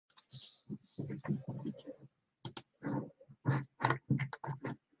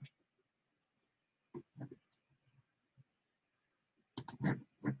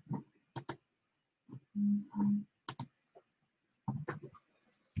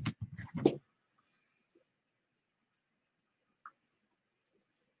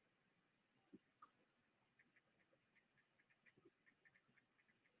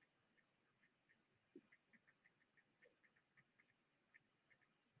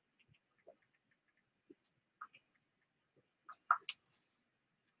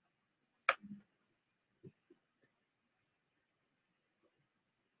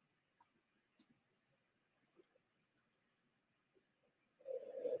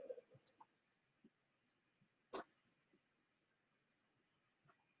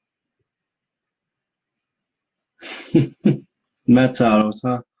Mets autos,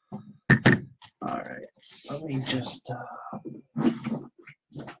 huh? All right. Let me just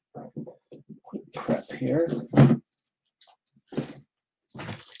prep here.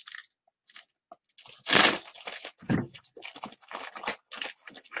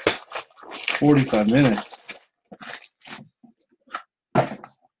 "45 minutes.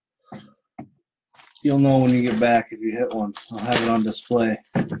 You'll know when you get back if you hit one. I'll have it on display.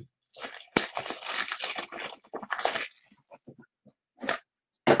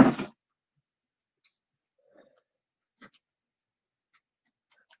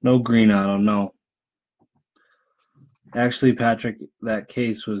 No green auto, no. Actually, Patrick, that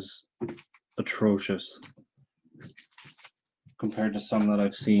case was atrocious compared to some that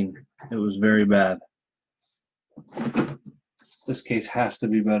I've seen. It was very bad. This case has to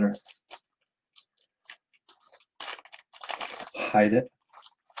be better. Hide it.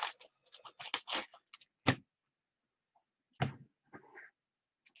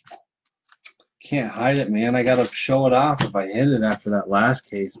 Can't hide it, man. I gotta show it off if I hit it after that last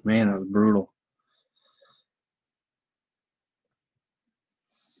case. Man, that was brutal.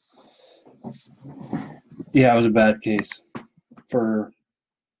 Yeah, it was a bad case for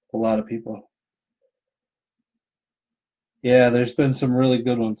a lot of people. Yeah, there's been some really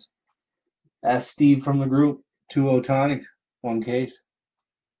good ones. Ask Steve from the group. 2 Ohtanis, one case.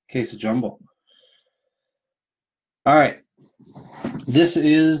 Case of jumbo. All right. This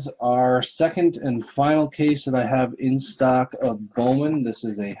is our second and final case that I have in stock of Bowman. This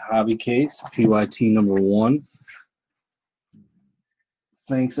is a hobby case, PYT number 1.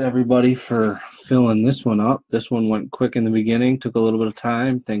 Thanks everybody for filling this one up. This one went quick in the beginning, took a little bit of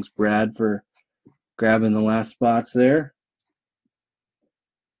time. Thanks Brad for grabbing the last spots there.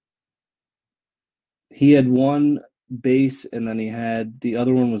 He had one base and then he had the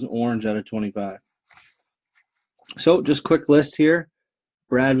other one was orange out of 25. So just quick list here.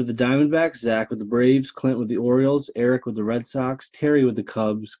 Brad with the Diamondbacks, Zach with the Braves, Clint with the Orioles, Eric with the Red Sox, Terry with the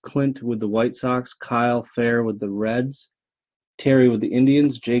Cubs, Clint with the White Sox, Kyle Fair with the Reds, Terry with the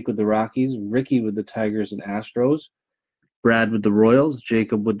Indians, Jake with the Rockies, Ricky with the Tigers and Astros, Brad with the Royals,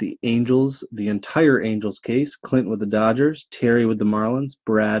 Jacob with the Angels, the entire Angels case, Clint with the Dodgers, Terry with the Marlins,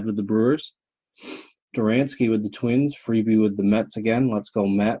 Brad with the Brewers, Duransky with the Twins, Freebie with the Mets again, let's go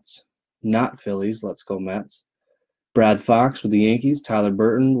Mets, not Phillies, let's go Mets, Brad Fox with the Yankees, Tyler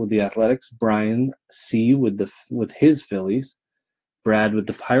Burton with the Athletics, Brian C. with his Phillies, Brad with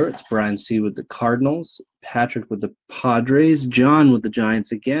the Pirates, Brian C. with the Cardinals, Patrick with the Padres, John with the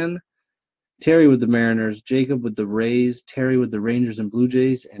Giants again, Terry with the Mariners, Jacob with the Rays, Terry with the Rangers and Blue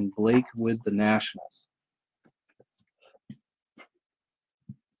Jays, and Blake with the Nationals.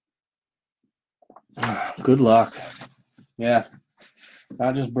 Good luck. Yeah,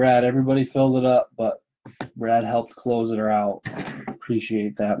 not just Brad. Everybody filled it up, but Brad helped close it out.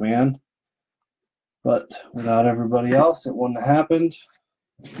 Appreciate that, man. But without everybody else, it wouldn't have happened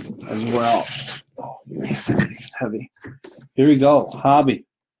as well. Oh, it's heavy. Here we go. Hobby.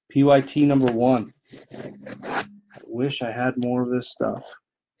 PYT number 1. Wish I had more of this stuff.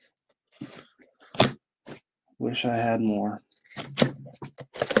 Wish I had more.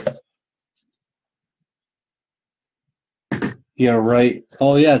 Yeah, right.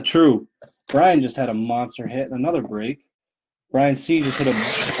 Oh, yeah, true. Brian just had a monster hit and another break. Brian C. just hit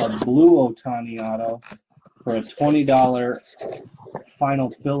a blue Ohtani auto for a $20 final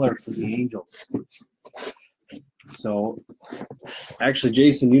filler for the Angels. So, actually,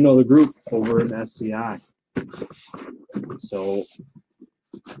 Jason, you know the group over at SCI. So,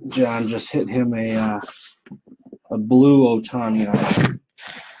 John just hit him a blue Ohtani auto.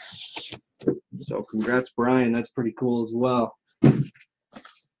 So, congrats, Brian. That's pretty cool as well.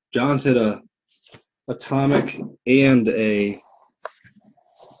 John's hit a atomic and a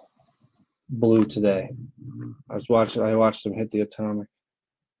blue today. I watched him hit the atomic.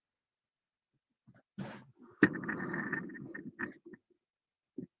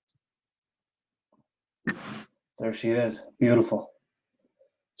 There she is. Beautiful.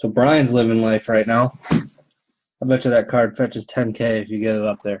 So Brian's living life right now. I bet you that card fetches 10K if you get it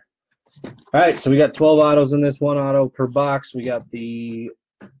up there. All right, so we got 12 autos in this, one auto per box. We got the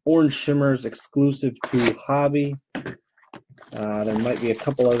Orange Shimmers exclusive to Hobby. There might be a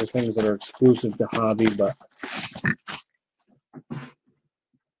couple other things that are exclusive to Hobby, but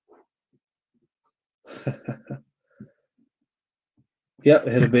yep,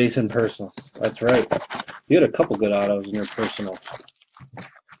 hit a base in personal. That's right. You had a couple good autos in your personal.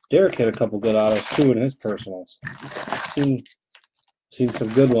 Derek hit a couple good autos too in his personals. Seen some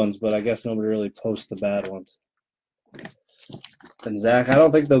good ones, but I guess nobody really posts the bad ones. And Zach, I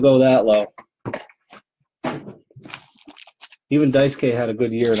don't think they'll go that low. Even Dice K had a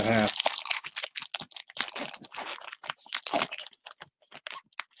good year and a half.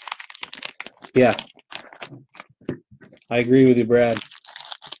 Yeah, I agree with you, Brad.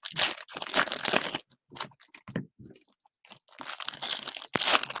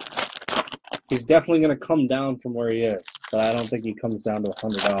 He's definitely going to come down from where he is, but I don't think he comes down to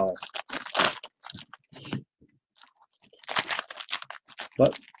 $100.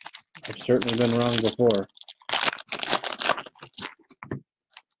 But I've certainly been wrong before.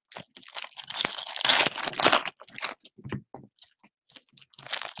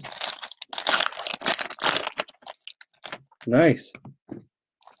 Nice.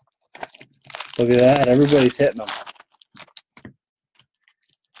 Look at that. Everybody's hitting them.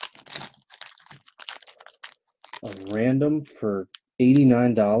 A random for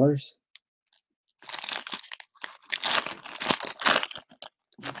 $89.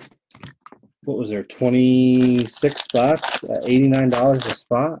 What was there? 26 spots at $89 a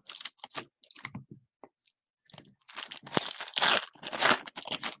spot.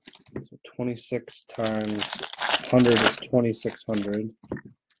 So 26 times 100 is 2,600.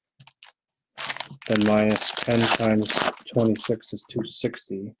 Then minus 10 times 26 is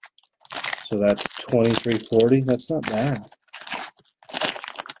 260. So that's 2,340. That's not bad.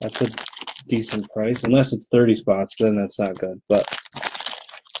 That's a decent price. Unless it's 30 spots, then that's not good. But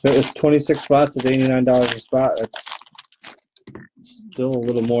if it was 26 spots at $89 a spot, that's still a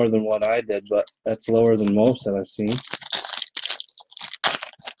little more than what I did, but that's lower than most that I've seen.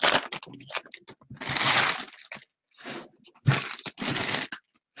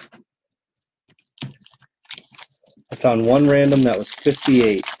 I found one random that was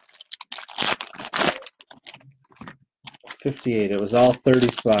 58. 58. It was all 30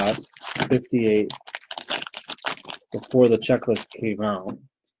 spots. 58 before the checklist came out.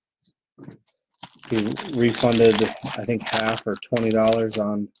 He refunded, I think, half or $20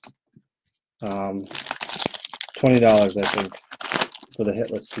 on $20, I think, for the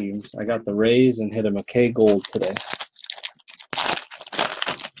hitless teams. I got the Rays and hit a McKay Gold today.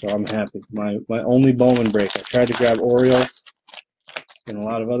 So I'm happy. My only Bowman break. I tried to grab Orioles in a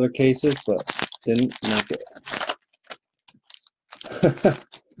lot of other cases, but didn't make it.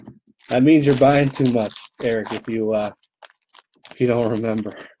 That means you're buying too much, Eric, if you don't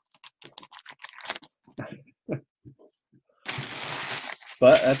remember.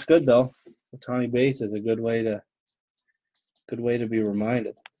 But that's good though. Ohtani base is a good way to be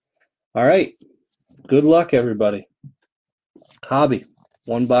reminded. All right. Good luck, everybody. Hobby,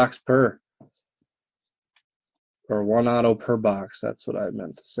 one box per, or one auto per box. That's what I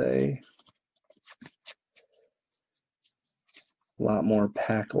meant to say. A lot more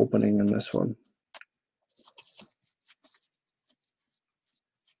pack opening in this one.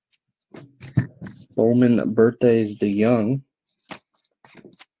 Bowman Birthdays the Young.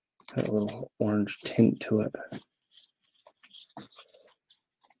 Got a little orange tint to it.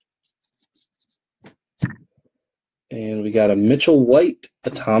 And we got a Mitchell White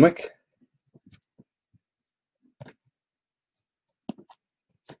Atomic.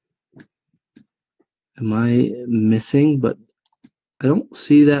 Am I missing? But I don't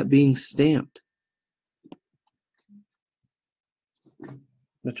see that being stamped.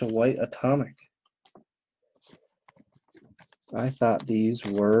 Mitchell White Atomic. I thought these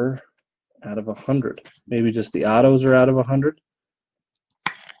were out of 100. Maybe just the autos are out of 100.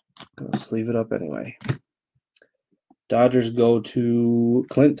 Let's leave it up anyway. Dodgers go to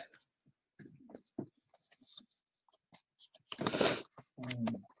Clint.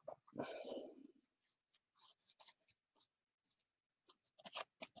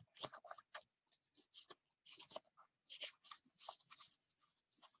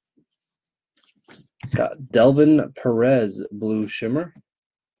 Got Delvin Perez Blue Shimmer.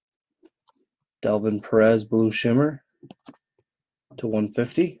 Delvin Perez Blue Shimmer to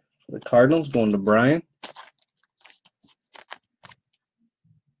 150. The Cardinals going to Brian.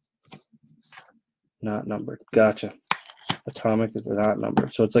 Not numbered. Gotcha. Atomic is not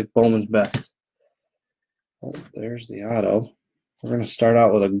numbered. So it's like Bowman's best. Oh, there's the auto. We're going to start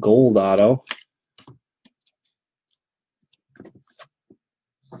out with a gold auto.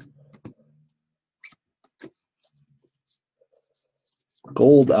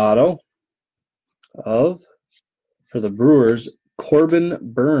 Gold auto of, for the Brewers, Corbin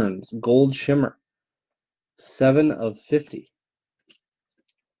Burns, gold shimmer. 7/50.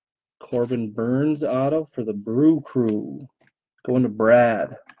 Corbin Burns auto for the Brew Crew. Going to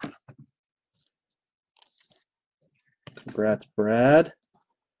Brad. Congrats, Brad.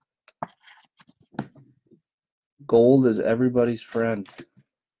 Gold is everybody's friend.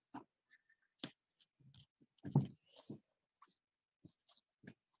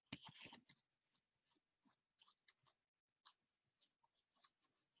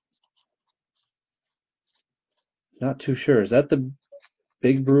 Not too sure. Is that the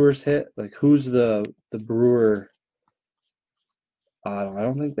big Brewers hit? Like, who's the Brewer auto? I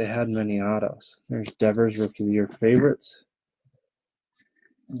don't think they had many autos. There's Devers, Rookie of the Year favorites.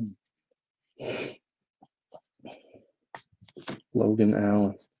 Logan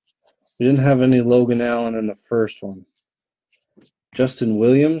Allen. We didn't have any Logan Allen in the first one. Justin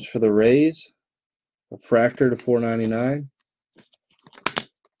Williams for the Rays. Refractor to 499.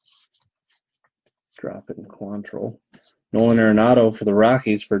 Drop it in Quantrill. Nolan Arenado for the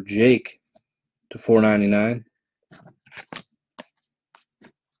Rockies for Jake to 499.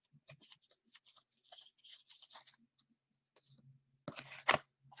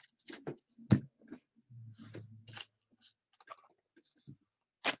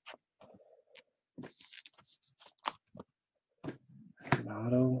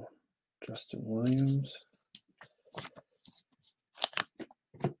 Arenado, Justin Williams.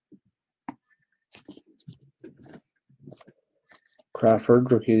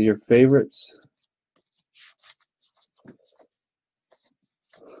 Crawford, Rookie of the Year favorites.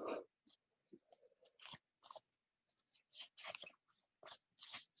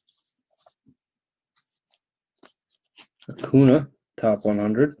 Acuna, top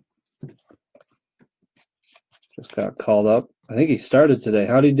 100. Just got called up. I think he started today.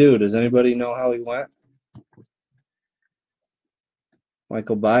 How'd he do? Does anybody know how he went?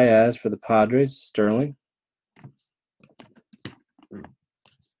 Michael Baez for the Padres, Sterling.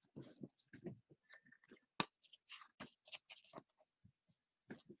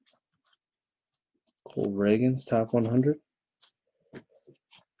 Cole Reagan's top 100.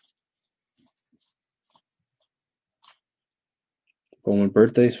 Bowman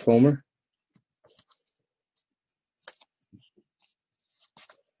birthdays, Fulmer.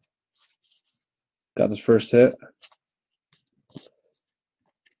 Got his first hit.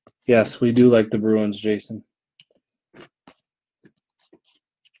 Yes, we do like the Bruins, Jason.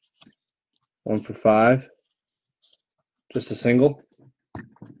 1 for 5. Just a single.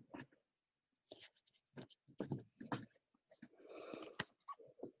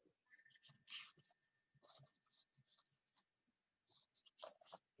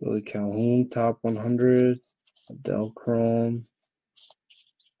 Billy Calhoun, top 100. Adele Chrome.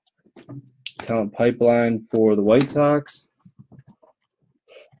 Talent pipeline for the White Sox.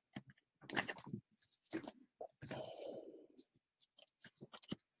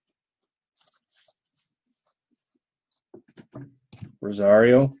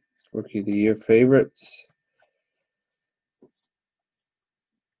 Rosario, Rookie of the Year favorites.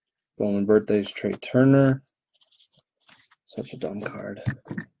 Bowman birthdays, Trey Turner. Such a dumb card.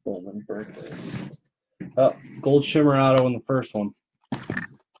 Bowman birthdays. Oh, gold shimmer auto in the first one.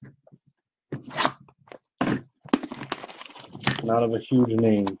 Not of a huge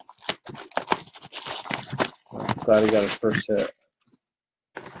name. Glad he got his first hit.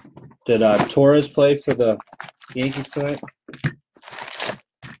 Did Torres play for the Yankees tonight?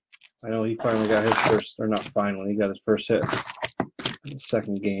 I know he finally got his first, or not finally, he got his first hit in the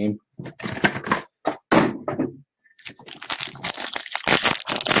second game.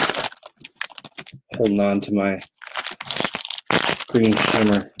 Holding on to my green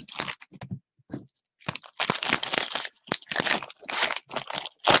shimmer.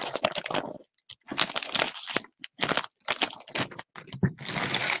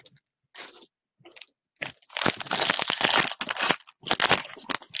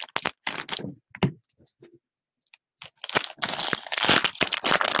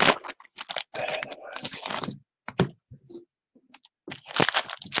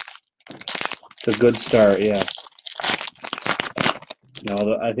 It's a good start, yeah.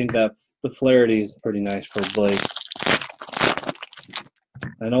 No, I think that the Flaherty is pretty nice for Blake.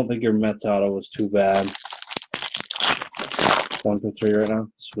 I don't think your Mets auto was too bad. 1 for 3 right now.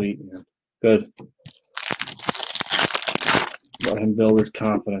 Sweet, man. Good. Let him build his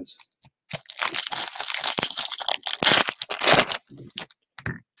confidence.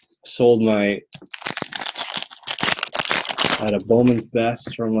 I had a Bowman's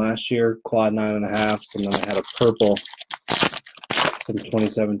Best from last year, quad 9.5s, and then I had a purple from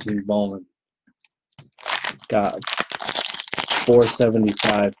 2017 Bowman. Got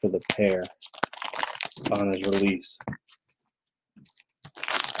 $475 for the pair on his release.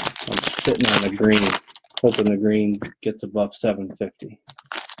 I'm sitting on the green, hoping the green gets above $750.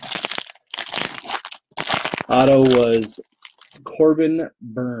 Auto was Corbin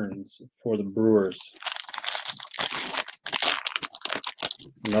Burns for the Brewers.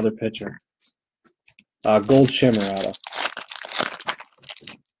 Another pitcher. Gold Shimmer auto.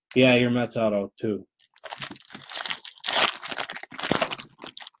 Yeah, your Mets auto too.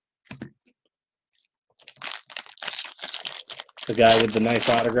 The guy with the nice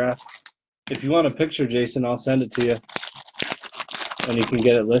autograph. If you want a picture, Jason, I'll send it to you. And you can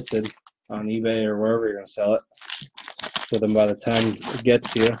get it listed on eBay or wherever you're going to sell it. So then by the time it gets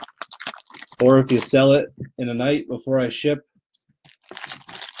to you. Or if you sell it in a night before I ship,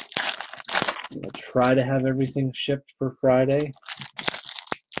 I'll try to have everything shipped for Friday.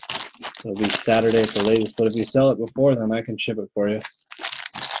 It'll be Saturday at the latest, but if you sell it before, then I can ship it for you.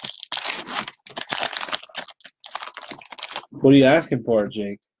 What are you asking for,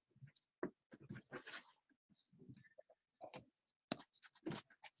 Jake?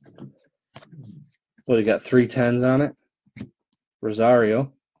 What, you got 3 10s on it?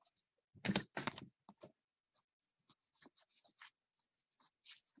 Rosario.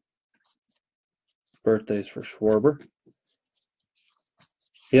 Birthdays for Schwarber.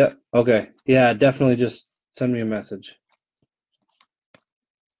 Yep, okay. Yeah, definitely just send me a message.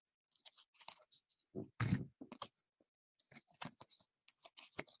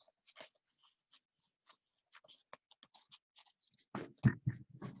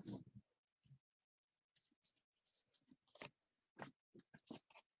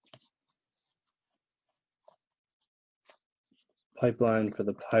 Pipeline for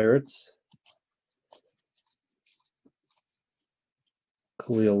the Pirates.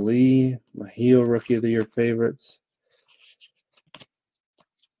 Khalil Lee, Mahio, Rookie of the Year favorites.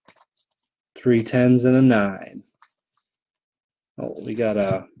 3 10s and a 9. Oh, we got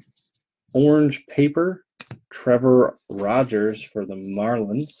a orange paper. Trevor Rogers for the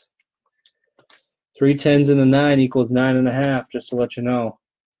Marlins. 3 10s and a 9 equals 9.5, just to let you know.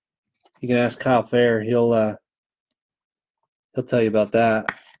 You can ask Kyle Fair. He'll tell you about that.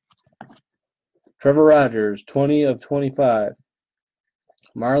 Trevor Rogers, 20 of 25.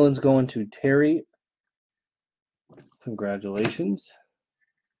 Marlins going to Terry. Congratulations.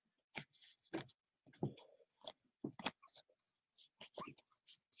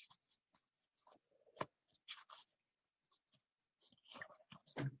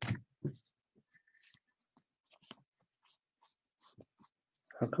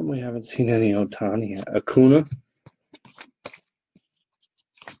 How come we haven't seen any Ohtani yet? Acuna.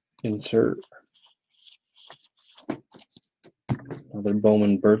 Insert. Another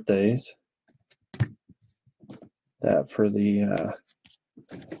Bowman birthdays. That for the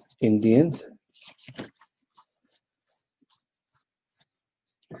Indians.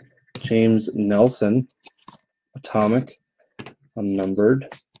 James Nelson. Atomic.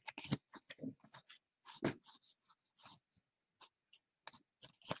 Unnumbered.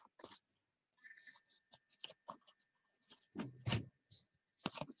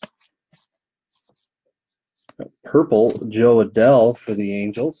 Purple, Joe Adele for the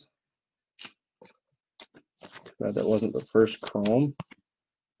Angels. Glad that wasn't the first chrome.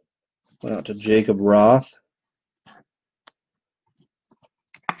 Went out to Jacob Roth.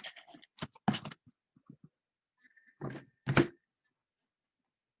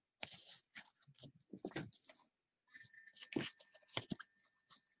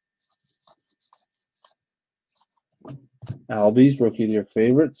 Albies, Rookie of the Year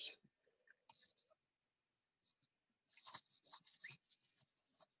favorites.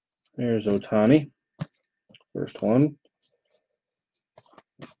 There's Ohtani. First one.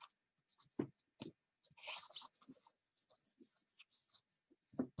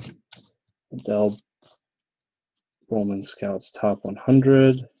 Adele Bowman Scouts top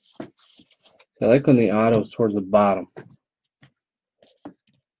 100. I like when the auto's towards the bottom. A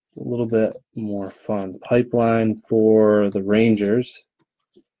little bit more fun. Pipeline for the Rangers.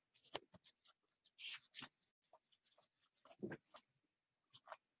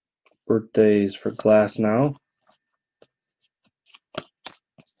 Birthdays for Glass now.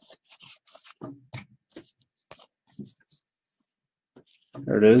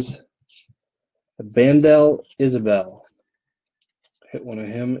 There it is. Bandel Isabel. Hit one of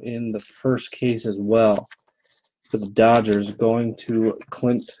him in the first case as well for the Dodgers, going to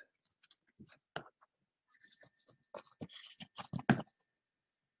Clint.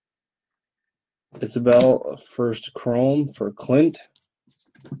 Isabel, first chrome for Clint.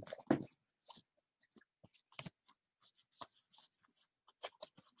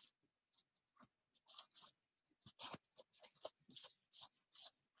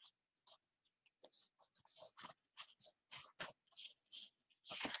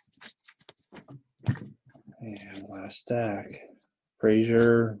 And last stack.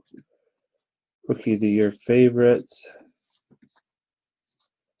 Frazier, Rookie of the Year favorites.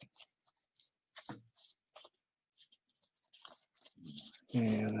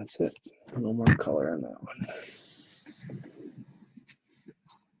 And that's it. No more color on that one.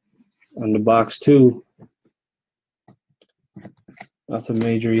 On the box 2. Nothing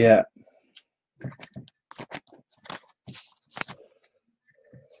major yet.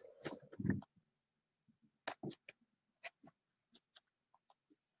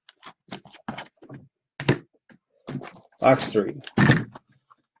 Box 3.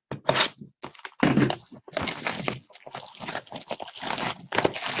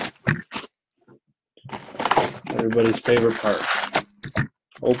 Everybody's favorite part.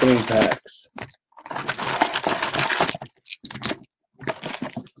 Opening packs.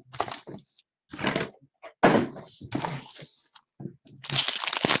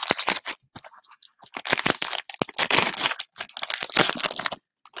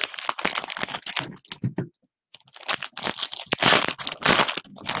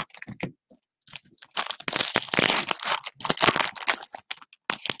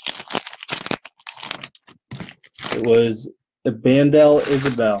 It was the Bandel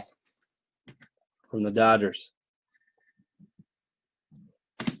Isabel from the Dodgers.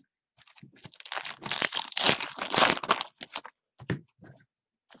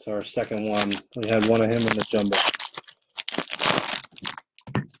 It's our second one. We had one of him in the jumbo.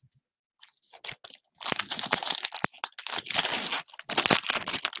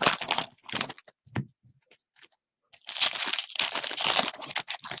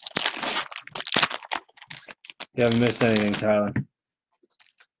 You haven't missed anything, Tyler.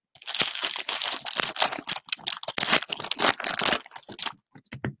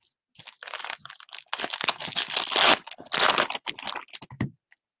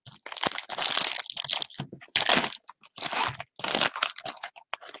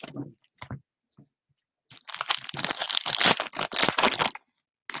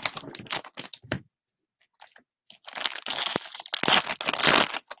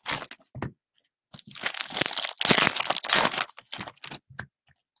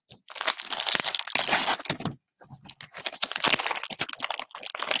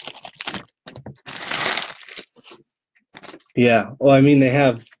 Yeah. Well, I mean, they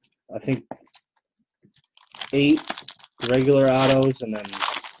have, I think, 8 regular autos and then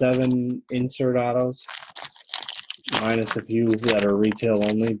 7 insert autos, minus a few that are retail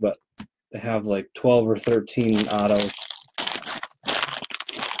only, but they have like 12 or 13 autos.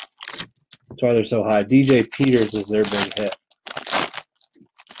 That's why they're so high. DJ Peters is their big hit.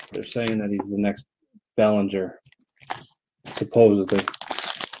 They're saying that he's the next Bellinger, supposedly.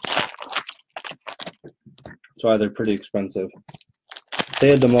 That's why they're pretty expensive.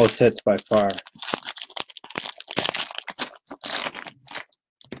 They had the most hits by far.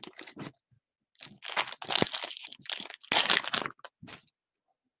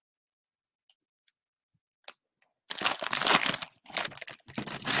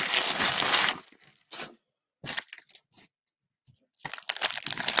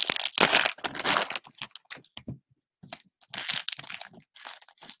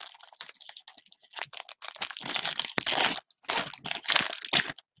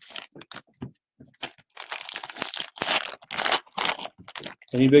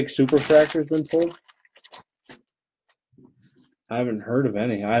 Any big superfractors been pulled? I haven't heard of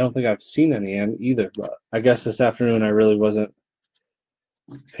any. I don't think I've seen any either, but I guess this afternoon I really wasn't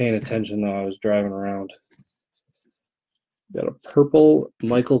paying attention though. I was driving around. Got a purple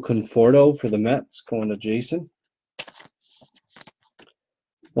Michael Conforto for the Mets going to Jason.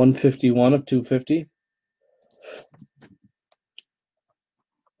 151 of 250.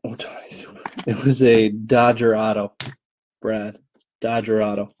 Ohtani. It was a Dodger auto, Brad. Dodger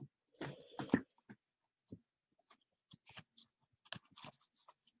auto.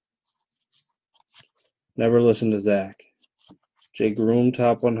 Never listened to Zach. Jake Room,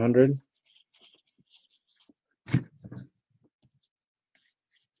 top 100.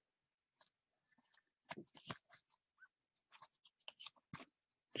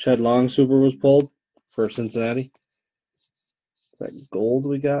 Shed Long Super was pulled for Cincinnati. Is that gold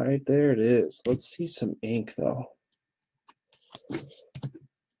we got right there? It is. Let's see some ink, though.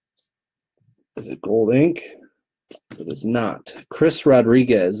 Is it gold ink? It is not. Chris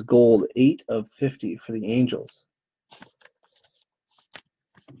Rodriguez, gold, 8 of 50 for the Angels.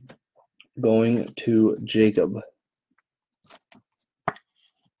 Going to Jacob.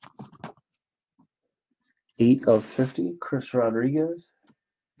 8 of 50, Chris Rodriguez.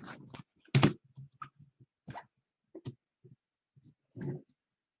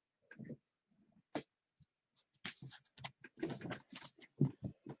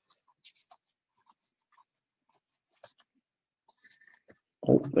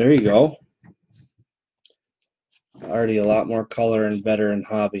 Oh, there you go. Already a lot more color and better in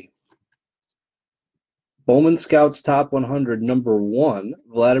hobby. Bowman Scouts Top 100, number 1,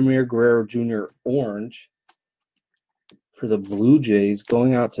 Vladimir Guerrero Jr. Orange for the Blue Jays,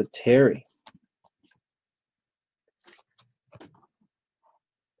 going out to Terry.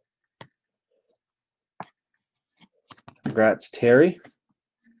 Congrats, Terry.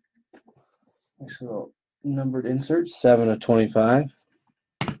 Nice little numbered insert, 7 of 25.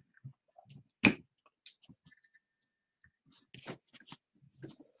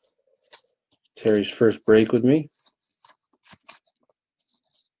 Terry's first break with me.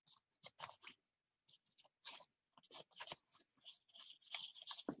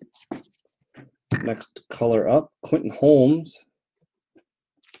 Next color up, Quentin Holmes.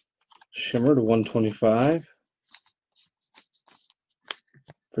 Shimmer to 125.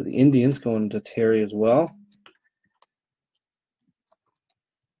 For the Indians, going to Terry as well.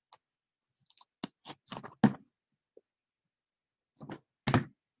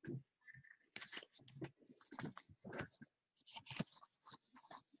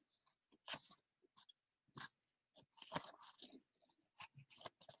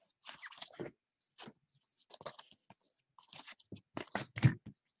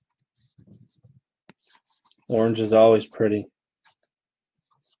 Orange is always pretty.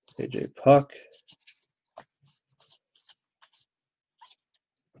 AJ Puck.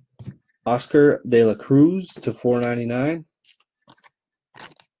 Oscar De La Cruz to 499.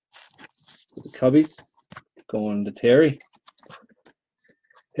 The Cubbies, going to Terry.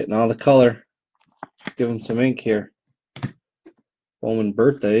 Hitting all the color. Give him some ink here. Bowman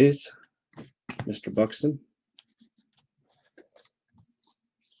birthdays, Mr. Buxton.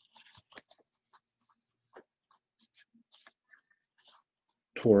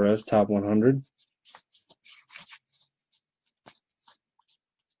 Torres, top 100.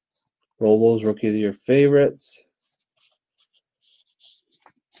 Robles, Rookie of the Year favorites.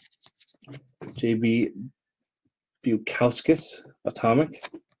 JB Bukowskis, Atomic,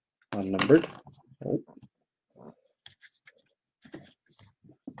 unnumbered. Oh.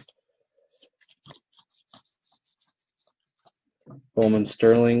 Bowman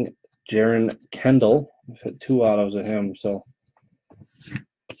Sterling, Jaron Kendall. I've had 2 autos of him, so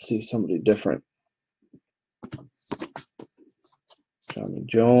let's see somebody different. Johnny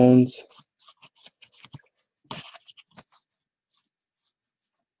Jones.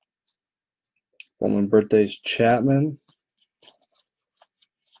 Bowman birthdays, Chapman.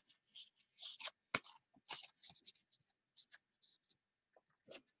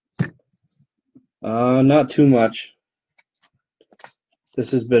 Not too much.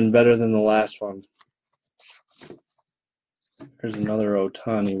 This has been better than the last one. Here's another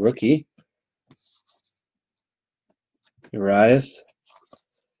Ohtani rookie. Urias.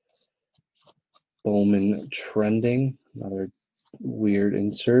 Bowman trending. Another weird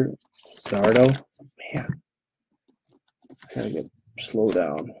insert. Zardo. Man. I gotta slow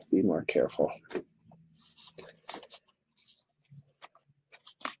down. Be more careful.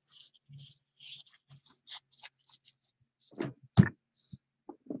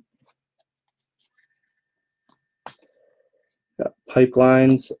 Got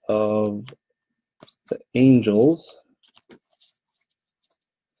pipelines of the Angels.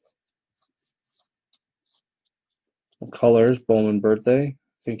 Colors, Bowman birthday.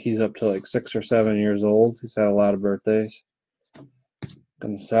 I think he's up to like 6 or 7 years old. He's had a lot of birthdays.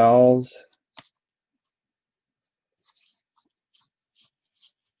 Gonzalez.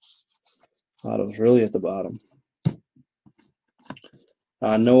 Autos really at the bottom.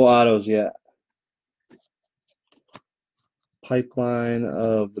 No autos yet. Pipeline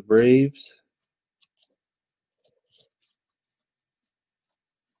of the Braves.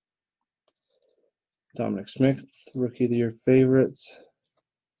 Dominic Smith, Rookie of the Year favorites.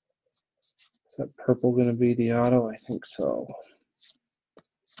 Is that purple going to be the auto? I think so.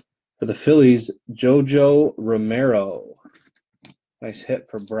 For the Phillies, JoJo Romero. Nice hit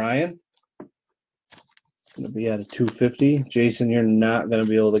for Brian. Going to be at a 250. Jason, you're not going to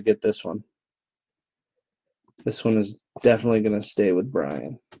be able to get this one. This one is definitely going to stay with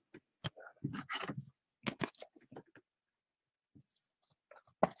Brian.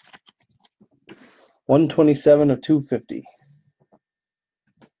 $127 of $250.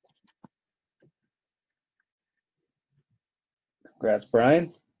 Congrats,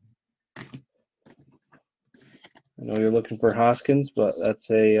 Brian. I know you're looking for Hoskins, but that's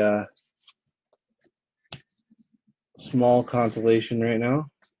a small consolation right now.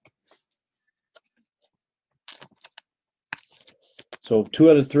 So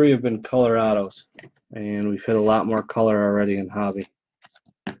 2 out of 3 have been Colorados, and we've hit a lot more color already in hobby.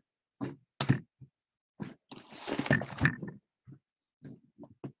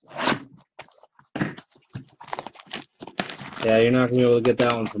 Yeah, you're not going to be able to get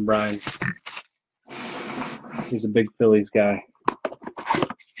that one from Brian. He's a big Phillies guy.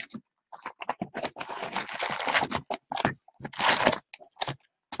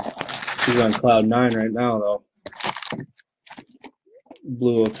 He's on cloud 9 right now, though.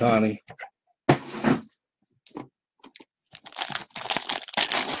 Blue Ohtani.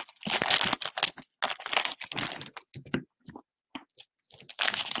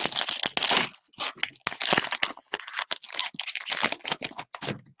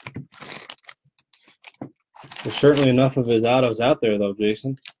 There's certainly enough of his autos out there, though,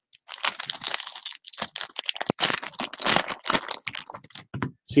 Jason.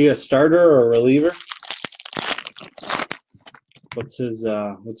 Is he a starter or a reliever? What's his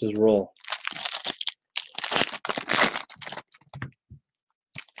role?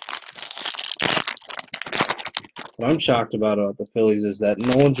 What I'm shocked about the Phillies is that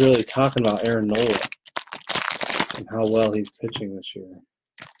no one's really talking about Aaron Nola and how well he's pitching this year.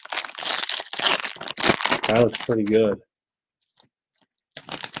 That looks pretty good.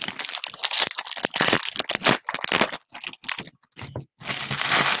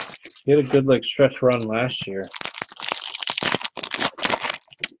 He had a good stretch run last year.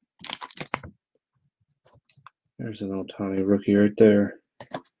 There's an Ohtani rookie right there.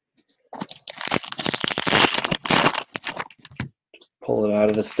 Pull it out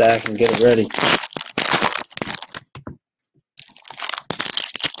of the stack and get it ready.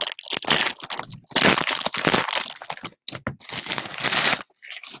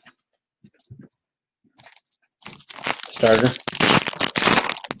 Starter.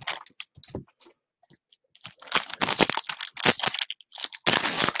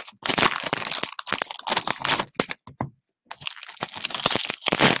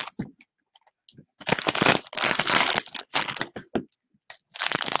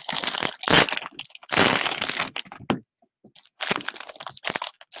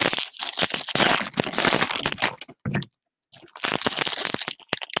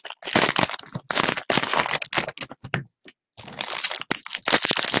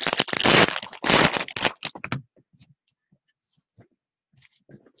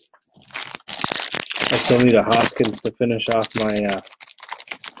 I still need a Hoskins to finish off my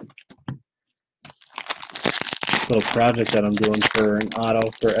little project that I'm doing for an auto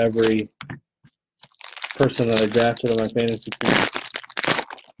for every person that I drafted on my fantasy team.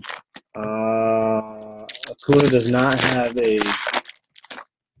 Acuna does not have a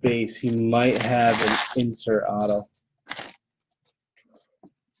base. He might have an insert auto.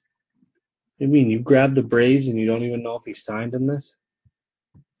 You mean you grabbed the Braves and you don't even know if he signed in this?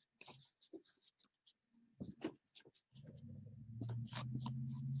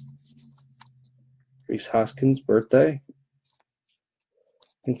 Reese Hoskins' birthday.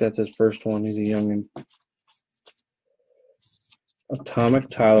 I think that's his first one. He's a youngin. Atomic,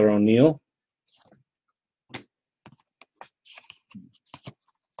 Tyler O'Neill.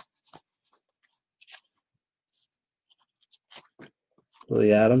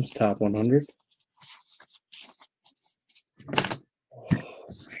 Billy Adams, top 100.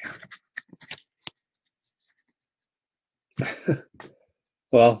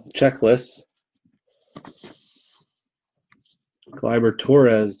 Well, checklists. Gleyber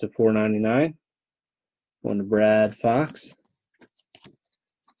Torres to 499. One to Brad Fox.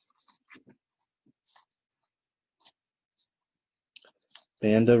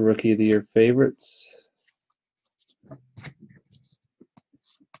 Banda, Rookie of the Year favorites.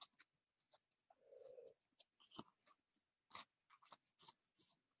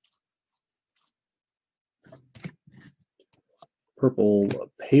 Purple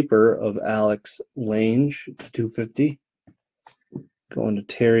paper of Alex Lange, 250. Going to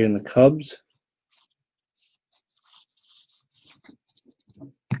Terry and the Cubs.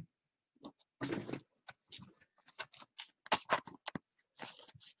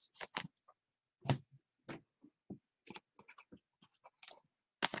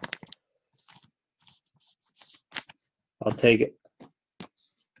 I'll take it.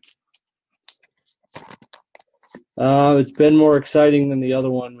 It's been more exciting than the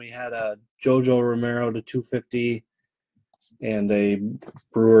other one. We had a JoJo Romero to 250 and a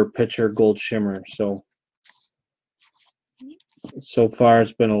Brewer pitcher Gold Shimmer. So far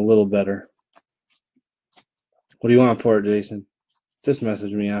it's been a little better. What do you want for it, Jason? Just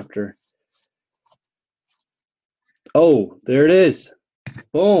message me after. Oh, there it is.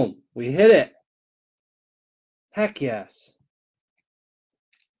 Boom. We hit it. Heck yes.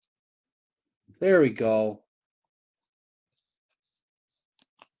 There we go.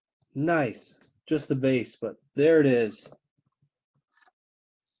 Nice. Just the base, but there it is.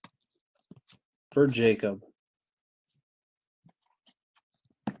 For Jacob.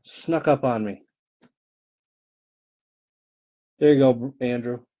 Snuck up on me. There you go,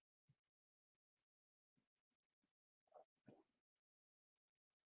 Andrew.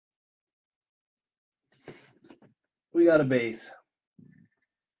 We got a base.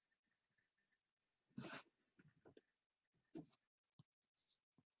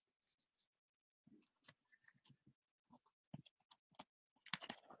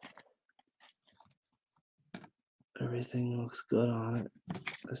 Everything looks good on it.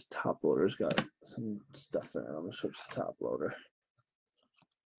 This top loader's got some stuff in it. I'm going to switch the top loader.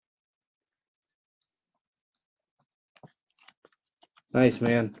 Nice,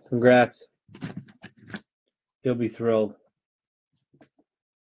 man. Congrats. He'll be thrilled.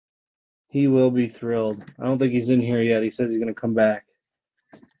 He will be thrilled. I don't think he's in here yet. He says he's going to come back.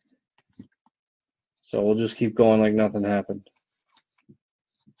 So we'll just keep going like nothing happened.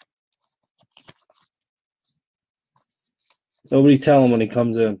 Nobody tell him when he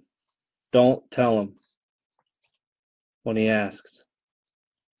comes in. Don't tell him when he asks.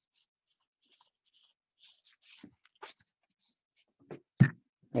 I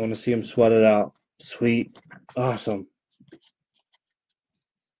want to see him sweat it out. Sweet. Awesome.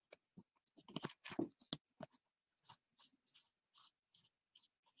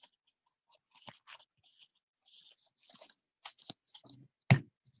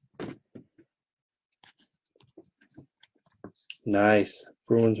 Nice.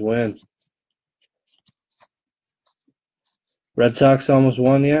 Bruins win. Red Sox almost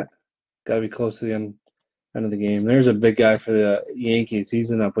won yet? Got to be close to the end of the game. There's a big guy for the Yankees.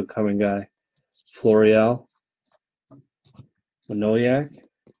 He's an up-and-coming guy. Florial. Manoyak.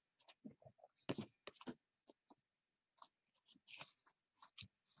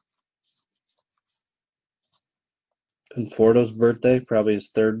 Conforto's birthday, probably his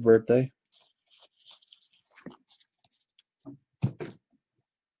third birthday.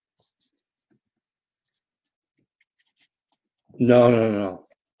 No.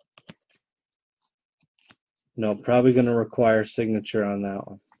 No, probably going to require signature on that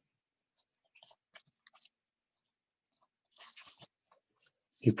one.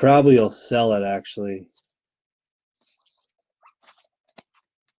 He probably will sell it, actually.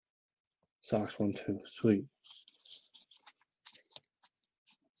 Sox 1-2. Sweet.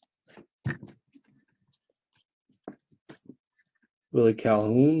 Willie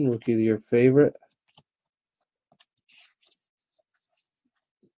Calhoun, Rookie of the Year favorite.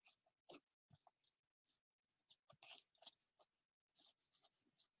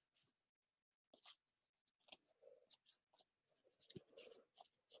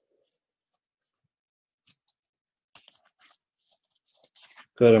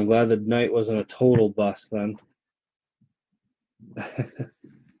 Good. I'm glad the night wasn't a total bust then.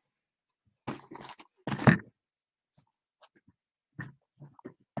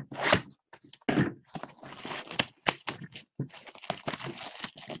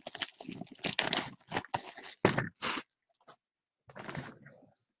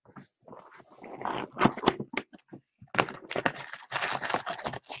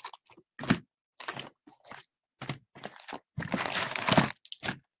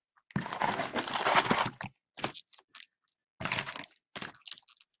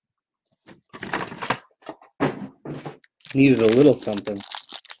 Needed a little something.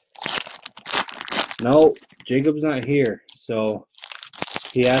 No, Jacob's not here. So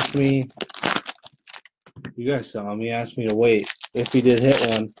he asked me, you guys saw him, he asked me to wait. If he did hit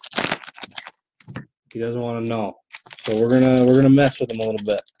one, he doesn't want to know. So we're gonna mess with him a little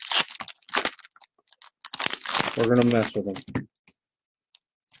bit. We're gonna mess with him.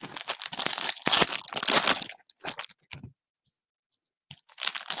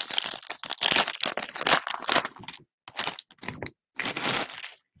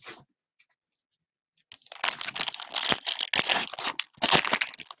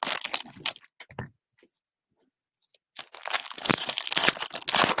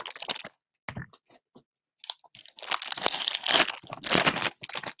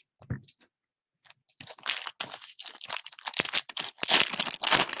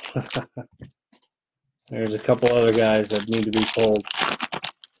 There's a couple other guys that need to be pulled.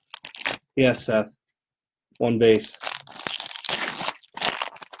 Yes, Seth. One base.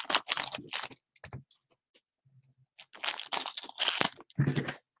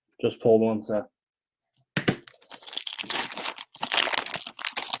 Just pulled one, Seth.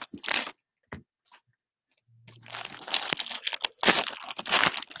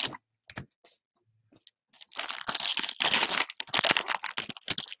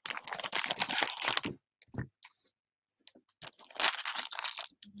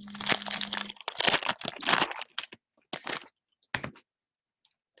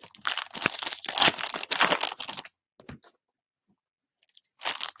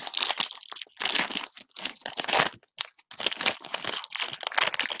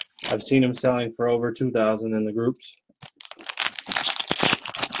 I've seen him selling for over 2,000 in the groups.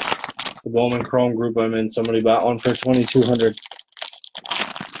 The Bowman Chrome group I'm in, somebody bought one for 2,200.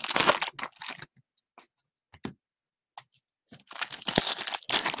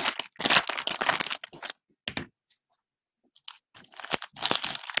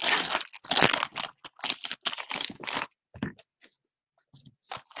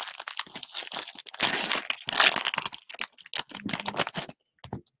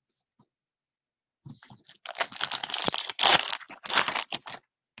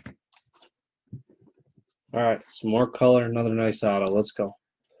 All right, some more color, another nice auto. Let's go.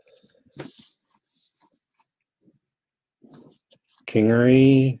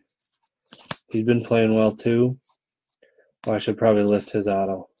 Kingery, he's been playing well too. Well, I should probably list his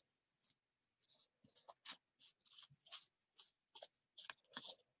auto.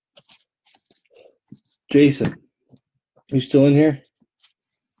 Jason, you still in here?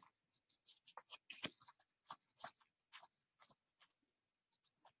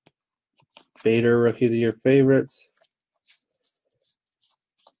 Bader, Rookie of the Year favorites.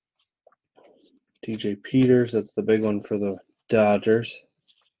 DJ Peters, that's the big one for the Dodgers.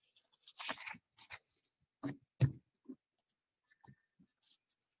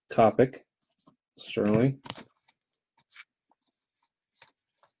 Topic, Sterling.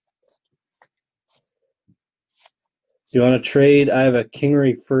 You want to trade? I have a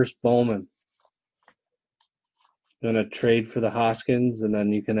Kingery first Bowman. You want to trade for the Hoskins, and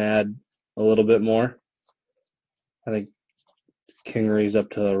then you can add a little bit more. I think Kingery's up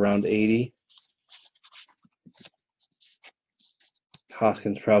to around 80.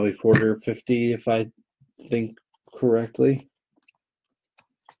 Hoskins probably 40 or 50 if I think correctly.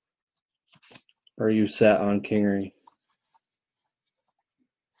 Or are you set on Kingery?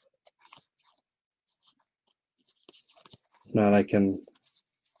 If not, I can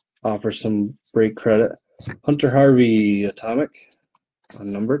offer some break credit. Hunter Harvey, Atomic,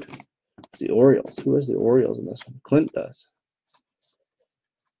 unnumbered. The Orioles. Who has the Orioles in this one? Clint does.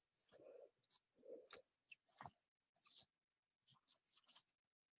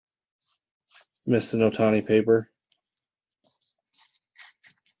 Missed an Ohtani paper.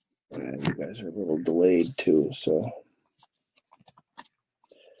 And you guys are a little delayed too, so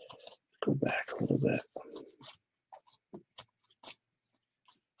go back a little bit.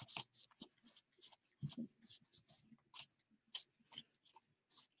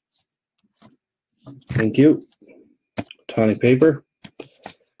 Thank you. Ohtani paper.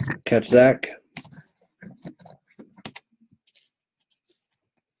 Catch Zach.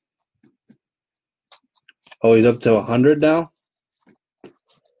 Oh, he's up to 100 now?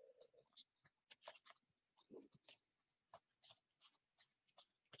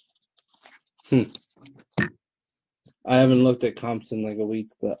 I haven't looked at comps in like a week,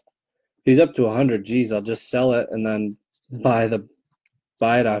 but he's up to 100. Geez, I'll just sell it and then buy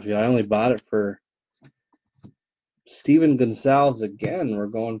it off you. I only bought it for Steven Gonsalves again. We're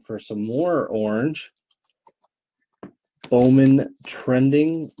going for some more orange. Bowman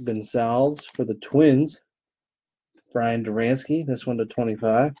trending Gonsalves for the Twins. Brian Duransky, this one to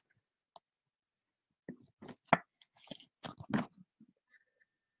 25.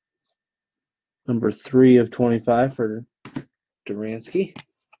 Number 3 of 25 for Duransky.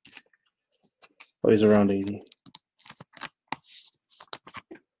 Oh, he's around 80.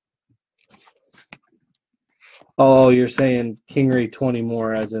 Oh, you're saying Kingery 20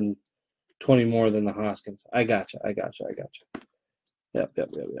 more, as in 20 more than the Hoskins. I gotcha. Yep.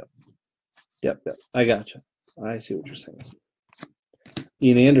 I gotcha. I see what you're saying.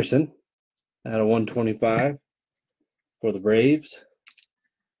 Ian Anderson at a 125 for the Braves.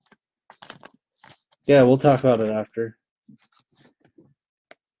 Yeah, we'll talk about it after.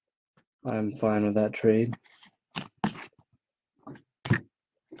 I'm fine with that trade.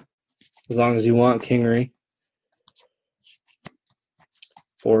 As long as you want Kingery.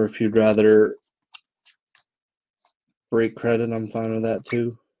 Or if you'd rather break credit, I'm fine with that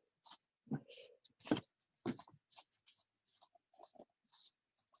too.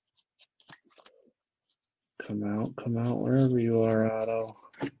 Come out, wherever you are, Otto.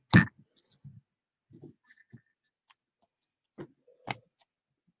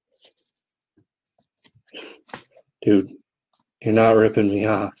 Dude, you're not ripping me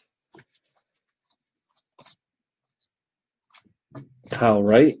off. Kyle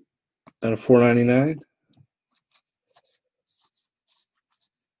Wright at a $4.99.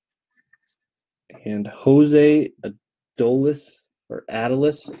 And Jose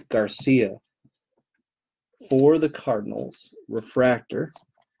Adolis Garcia for the Cardinals. Refractor.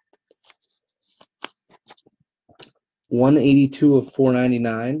 182 of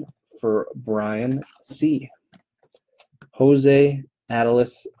 499 for Brian C. Jose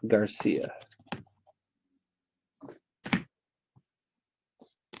Adolis Garcia.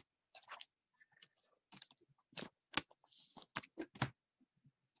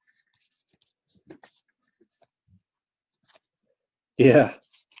 Yeah.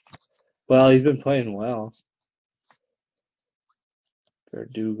 Well, he's been playing well.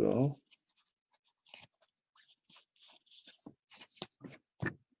 Verdugo.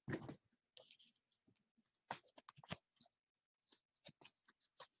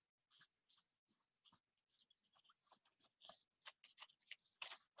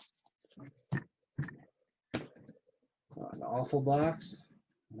 An awful box.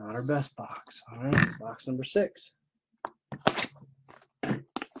 Not our best box. All right, box number 6.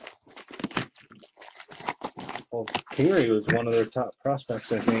 Well, Kingery was one of their top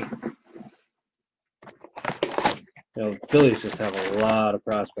prospects, I think. You know, Phillies just have a lot of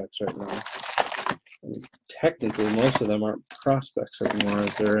prospects right now. And technically, most of them aren't prospects anymore,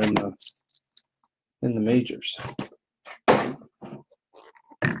 as they're in the majors.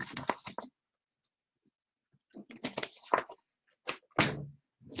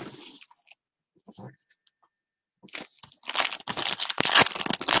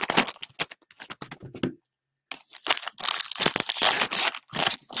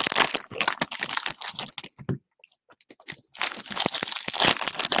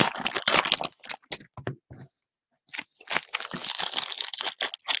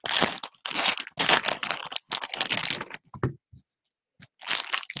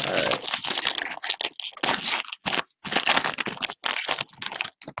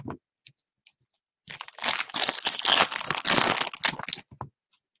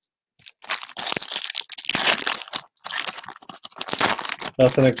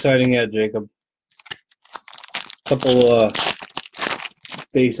 Nothing exciting yet, Jacob. Couple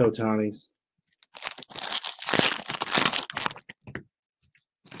base Ohtanis.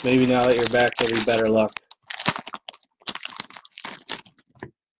 Maybe now that you're back, there'll be better luck.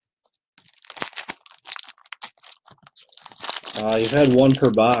 You've had one per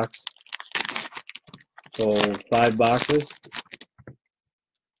box, so 5 boxes.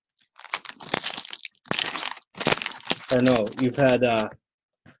 Or no, you've had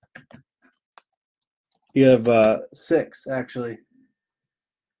you have 6 actually.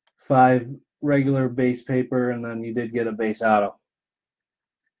 5 regular base paper, and then you did get a base auto.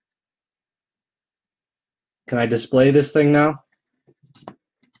 Can I display this thing now?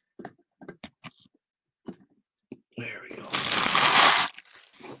 There we go.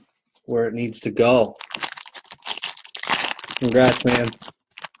 Where it needs to go. Congrats, man.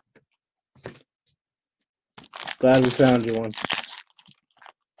 Glad we found you one.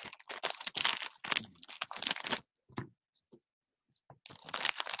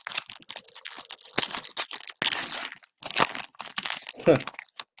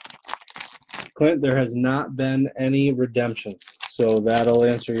 Clint, there has not been any redemptions, so that'll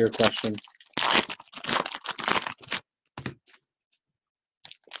answer your question.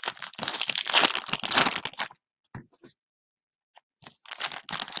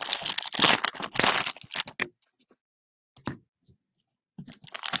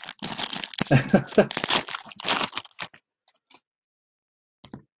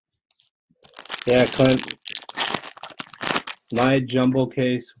 Yeah, Clint, my jumbo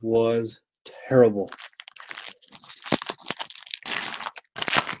case was terrible.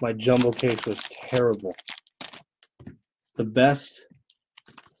 My jumbo case was terrible. The best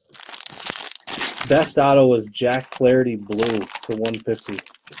auto was Jack Flaherty blue for 150.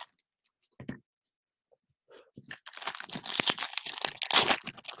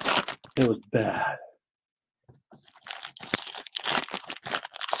 It was bad.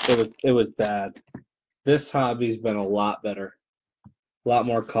 It was bad. This hobby's been a lot better. A lot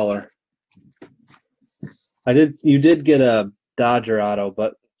more color. You did get a Dodger auto,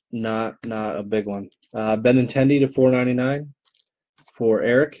 but not a big one. Benintendi to 499 for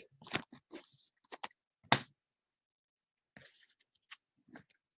Eric.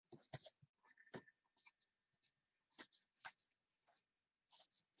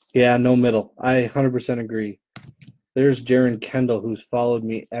 Yeah, no middle. I 100% agree. There's Jaron Kendall, who's followed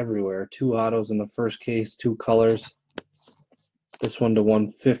me everywhere. 2 autos in the first case, 2 colors. This one to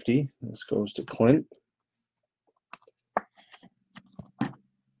 150. This goes to Clint.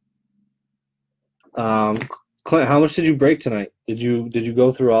 Clint, how much did you break tonight? Did you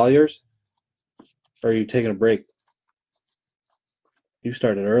go through all yours? Or are you taking a break? You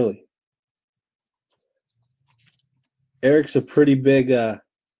started early. Eric's a pretty big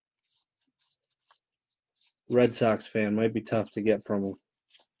Red Sox fan. Might be tough to get from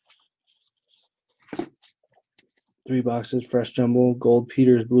him. 3 boxes, fresh jumbo, gold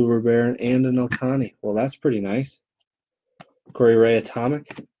Peters, blue Rivera, and an Ohtani. Well, that's pretty nice. Corey Ray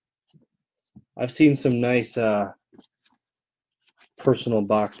Atomic. I've seen some nice personal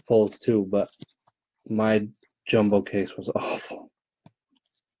box pulls too, but my jumbo case was awful.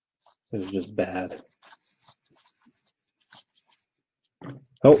 It was just bad.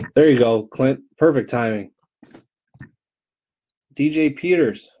 Oh, there you go, Clint. Perfect timing. DJ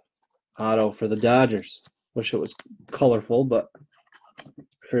Peters, auto for the Dodgers. Wish it was colorful, but I'm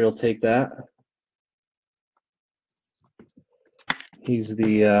sure you'll take that. He's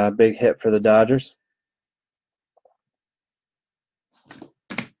the big hit for the Dodgers.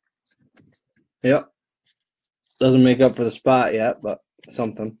 Yep. Doesn't make up for the spot yet, but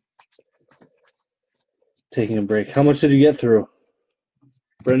something. Taking a break. How much did you get through?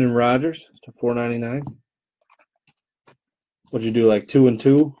 Brendan Rodgers to 499. What'd you do, like 2 and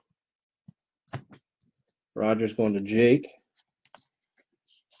 2? Rodgers going to Jake.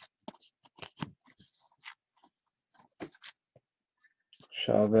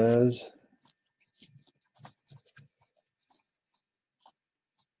 Chavez.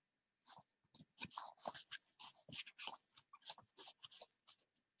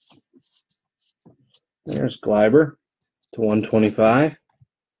 There's Gleiber to 125.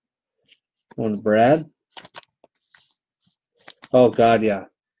 One to Brad. Oh, God, yeah.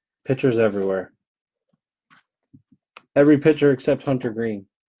 Pitchers everywhere. Every pitcher except Hunter Green.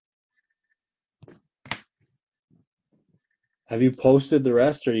 Have you posted the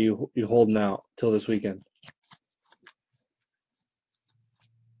rest, or you holding out till this weekend?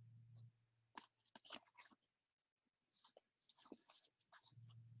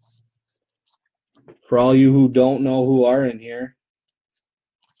 For all you who don't know who are in here,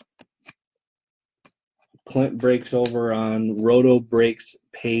 Clint breaks over on Roto Breaks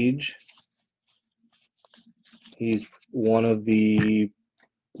page. He's one of the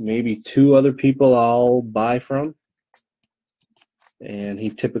maybe 2 other people I'll buy from. And he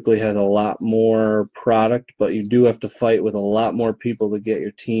typically has a lot more product, but you do have to fight with a lot more people to get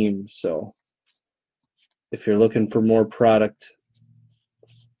your team. So if you're looking for more product,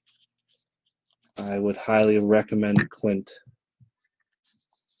 I would highly recommend Clint.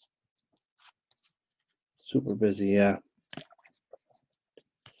 Super busy, yeah.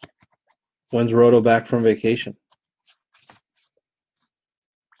 When's Roto back from vacation?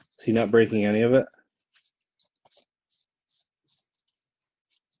 Is he not breaking any of it?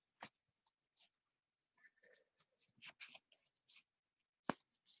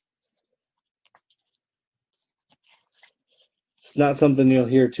 It's not something you'll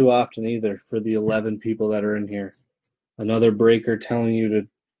hear too often either for the 11 people that are in here. Another breaker telling you to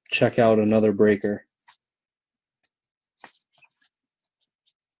check out another breaker.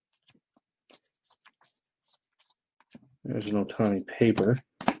 There's an Ohtani paper.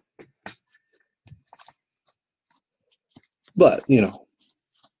 But, you know,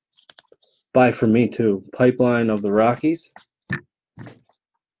 buy from me too. Pipeline of the Rockies.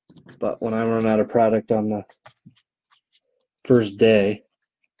 But when I run out of product on the first day,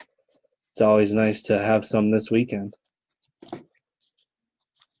 it's always nice to have some this weekend.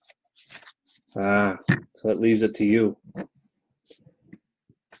 So it leaves it to you.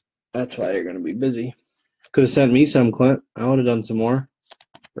 That's why you're going to be busy. Could have sent me some, Clint. I would have done some more.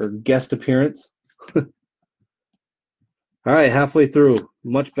 Or guest appearance. All right, halfway through.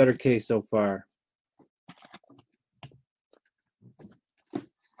 Much better case so far.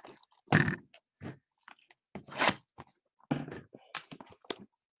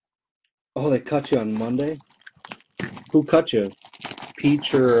 Oh, they cut you on Monday? Who cut you?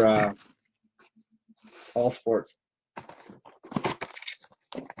 Peach or All Sports?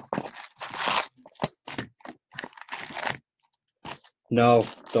 No,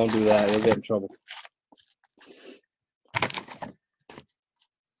 don't do that. You'll get in trouble.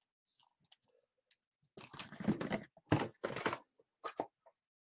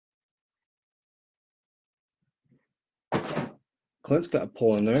 Clint's got a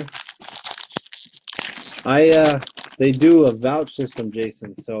pull in there. They do a vouch system,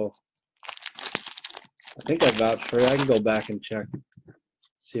 Jason, so I think I vouched for it. I can go back and check,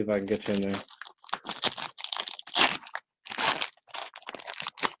 see if I can get you in there.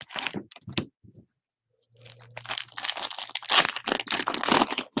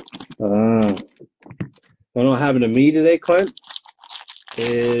 What happened to me today, Clint,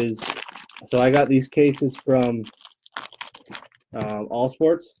 is so I got these cases from All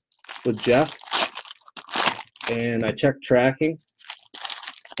Sports with Jeff, and I checked tracking,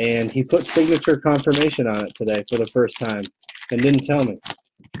 and he put signature confirmation on it today for the first time and didn't tell me.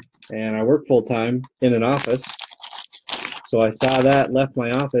 And I work full-time in an office, so I saw that, left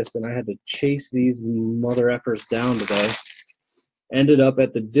my office, and I had to chase these mother effers down today. Ended up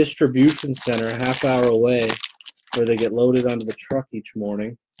at the distribution center a half hour away where they get loaded onto the truck each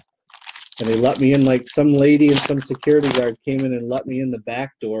morning. And they let me in, like some lady and some security guard came in and let me in the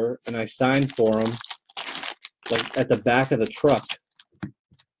back door, and I signed for them like at the back of the truck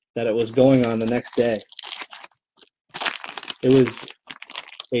that it was going on the next day. It was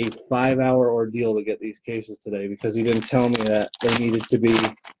a 5-hour ordeal to get these cases today because he didn't tell me that they needed to be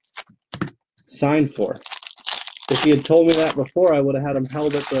signed for. If he had told me that before, I would have had them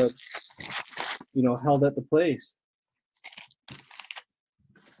held at the, held at the place.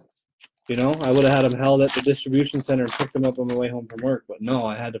 I would have had them held at the distribution center and picked them up on my way home from work. But no,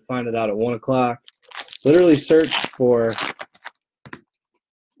 I had to find it out at 1 o'clock. Literally searched for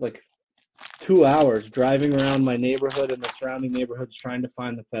like 2 hours driving around my neighborhood and the surrounding neighborhoods trying to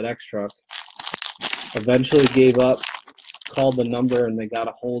find the FedEx truck. Eventually gave up, called the number, and they got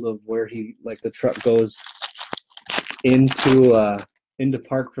a hold of where the truck goes into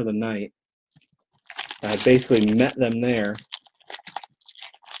park for the night. I basically met them there,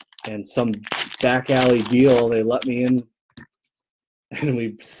 and some back alley deal, they let me in, and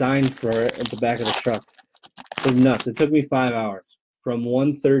we signed for it at the back of the truck. It was nuts. It took me 5 hours, from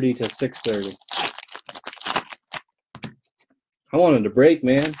 1:30 to 6:30. I wanted to break,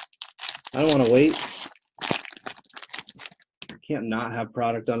 man. I don't want to wait. Can't not have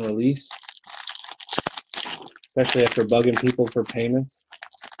product on release, especially after bugging people for payments.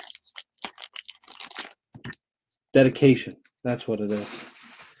 Dedication. That's what it is.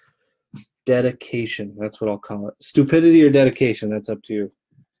 Dedication. That's what I'll call it. Stupidity or dedication. That's up to you.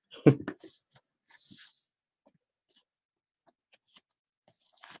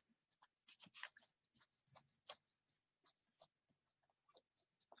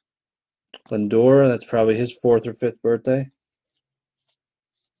 Lindor, that's probably his 4th or 5th birthday.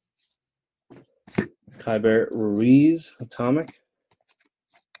 Kyber Ruiz, Atomic.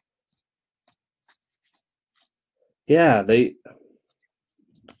 Yeah, they've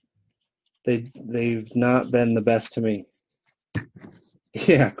not been the best to me.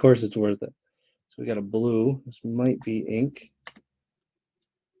 Yeah, of course it's worth it. So we got a blue. This might be ink.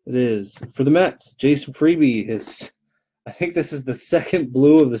 It is. For the Mets, Jason Freeby. I think this is the 2nd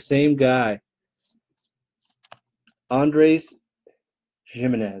blue of the same guy. Andres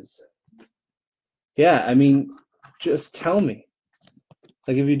Jimenez. Yeah, I mean, just tell me.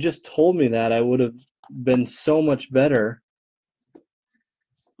 Like, if you just told me that, I would have been so much better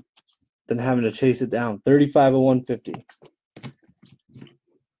than having to chase it down. 35 of 150.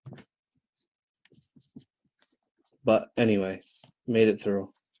 But anyway, made it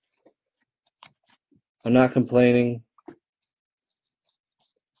through. I'm not complaining,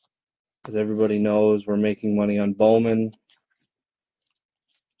 because everybody knows we're making money on Bowman.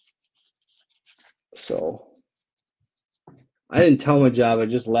 So I didn't tell my job, I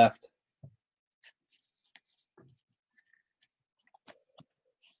just left.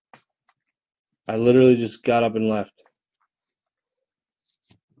 I literally just got up and left.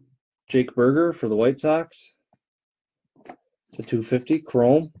 Jake Berger for the White Sox. To 250,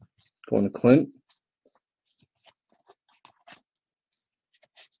 Chrome. Going to Clint.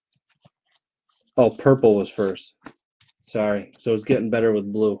 Oh, purple was first. Sorry. So it's getting better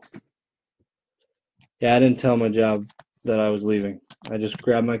with blue. Yeah, I didn't tell my job that I was leaving. I just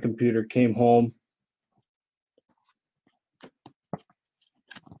grabbed my computer, came home.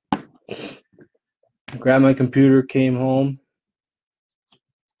 Grabbed my computer, came home,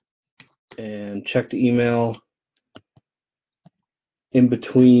 and checked email in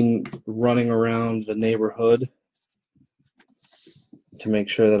between running around the neighborhood to make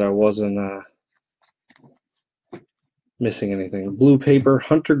sure that I wasn't missing anything. Blue paper,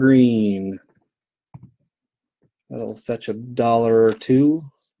 Hunter Green. That'll fetch $1 or $2.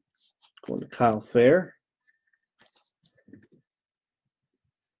 Going to Kyle Fair.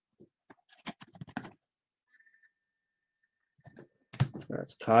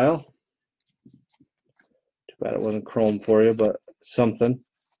 That's Kyle. Too bad it wasn't chrome for you, but something.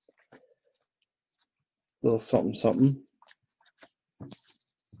 A little something, something.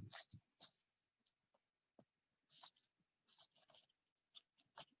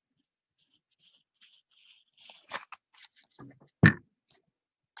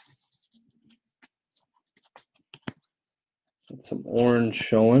 Got some orange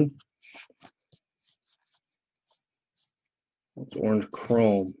showing. That's orange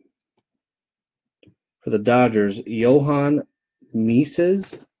chrome. For the Dodgers, Johan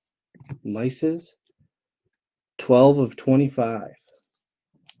Mises, 12 of 25.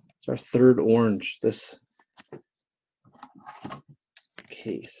 It's our third orange this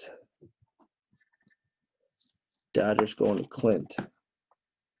case. Dodgers going to Clint.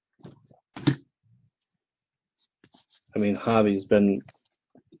 I mean, Hobby's been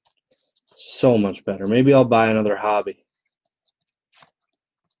so much better. Maybe I'll buy another Hobby.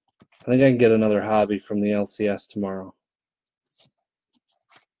 I think I can get another Hobby from the LCS tomorrow.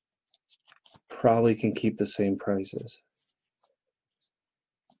 Probably can keep the same prices.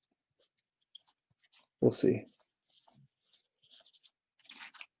 We'll see.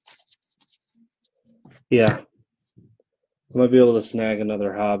 Yeah. I might be able to snag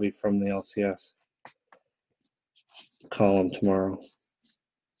another Hobby from the LCS. Call him tomorrow.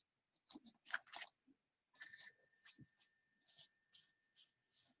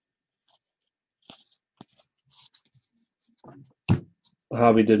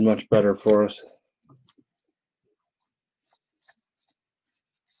 Hobby did much better for us.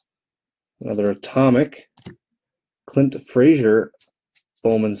 Another atomic. Clint Frazier,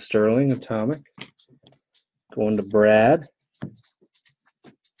 Bowman Sterling, atomic. Going to Brad.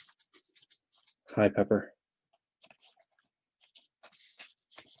 Hi, Pepper.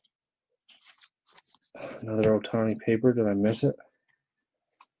 Another Ohtani paper. Did I miss it?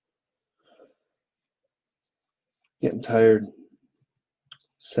 Getting tired.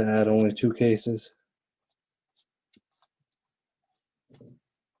 Sad, only 2 cases.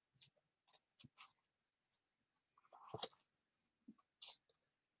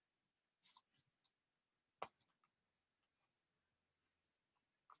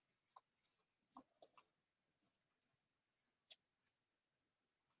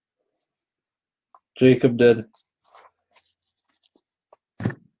 Jacob did. I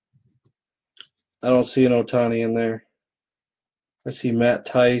don't see an Ohtani in there. I see Matt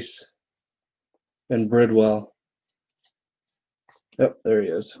Tice and Bridwell. Yep, there he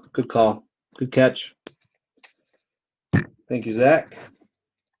is. Good call. Good catch. Thank you, Zach.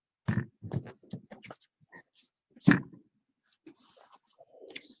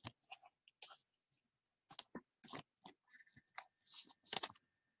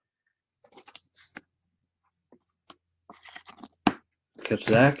 Catch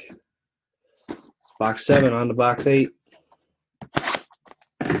Zach. Box 7 on to box 8.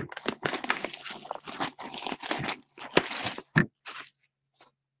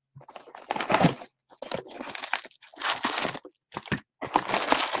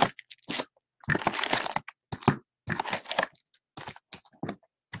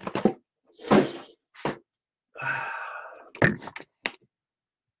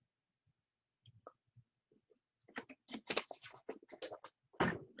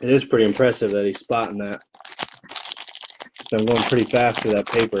 It is pretty impressive that he's spotting that. So I'm going pretty fast through that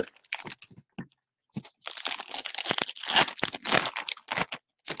paper.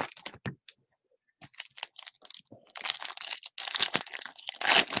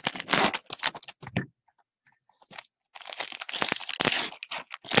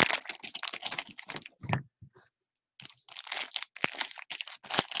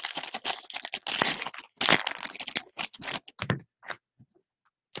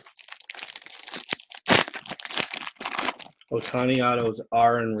 Ohtani autos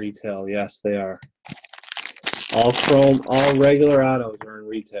are in retail. Yes, they are. All chrome, all regular autos are in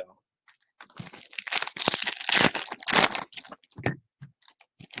retail.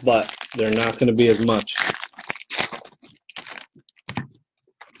 But they're not going to be as much.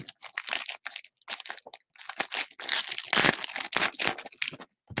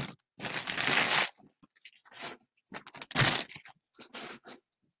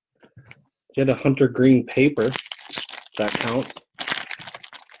 You had a Hunter Green paper. That counts.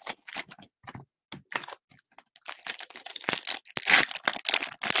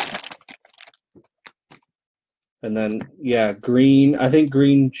 And then, yeah, green. I think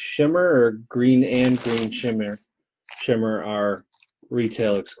green shimmer or green and green shimmer are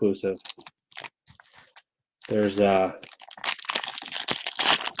retail exclusive. There's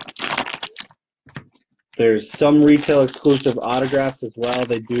There's some retail exclusive autographs as well.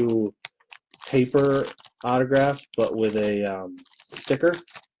 They do paper autographs, but with a sticker.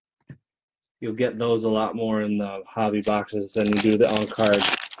 You'll get those a lot more in the hobby boxes than you do the on card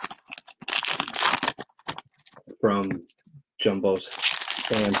from Jumbo's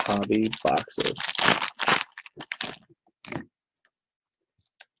and hobby boxes.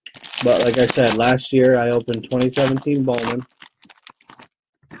 But like I said, last year I opened 2017 Bowman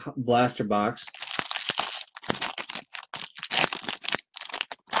blaster box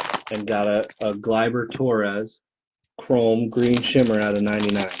and got a Gleyber Torres chrome green shimmer out of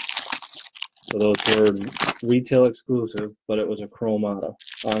 99. So those were retail exclusive, but it was a chrome auto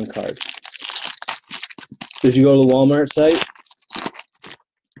on card. Did you go to the Walmart site?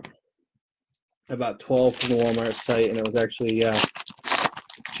 I bought 12 from the Walmart site, and it was actually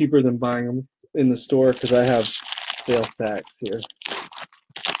cheaper than buying them in the store because I have sales tax here.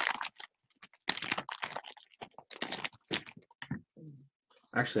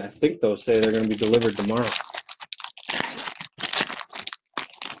 Actually, I think those say they're going to be delivered tomorrow.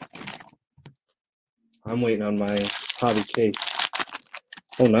 I'm waiting on my hobby case.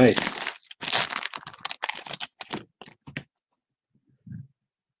 Oh, nice.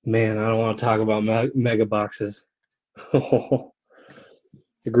 Man, I don't want to talk about mega boxes. The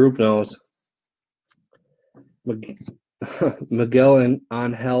group knows. Miguel and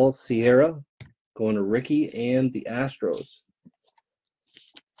Angel Sierra going to Ricky and the Astros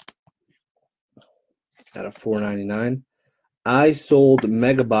at a $4.99. I sold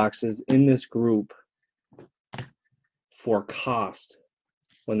mega boxes in this group for cost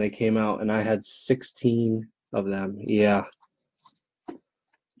when they came out, and I had 16 of them. Yeah.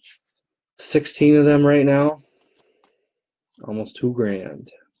 16 of them right now. Almost $2,000.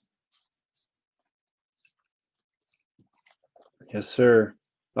 Yes, sir.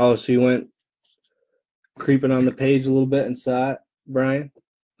 Oh, so you went creeping on the page a little bit and saw it, Brian?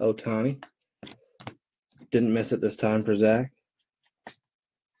 Ohtani. Didn't miss it this time for Zach.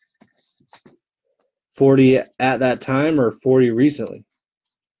 40 at that time or 40 recently?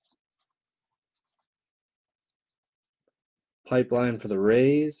 Pipeline for the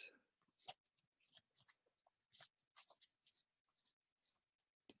Rays.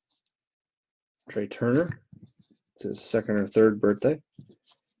 Trey Turner. It's his second or third birthday.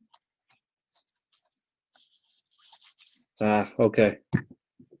 Ah, okay.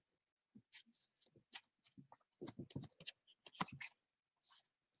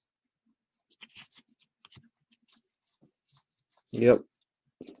 Yep.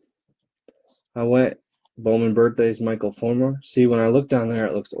 I went Bowman birthdays, Michael Fulmer. See, when I look down there,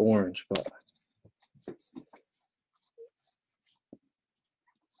 it looks orange, but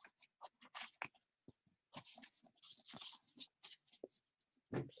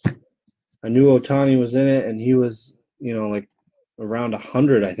I knew Ohtani was in it, and he was, like around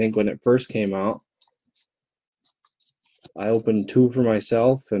 100, I think, when it first came out. I opened 2 for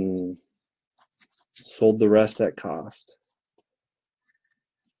myself and sold the rest at cost.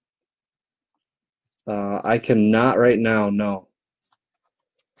 I cannot right now, no.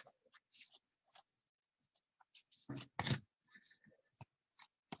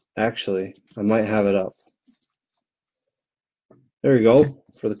 Actually, I might have it up. There you go.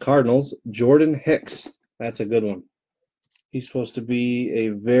 For the Cardinals, Jordan Hicks. That's a good one. He's supposed to be a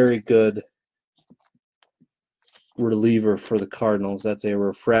very good reliever for the Cardinals. That's a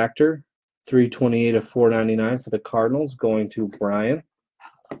refractor. 328 of 499 for the Cardinals, going to Brian.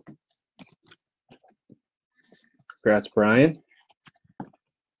 Congrats, Brian.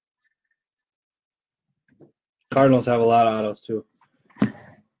 Cardinals have a lot of autos, too.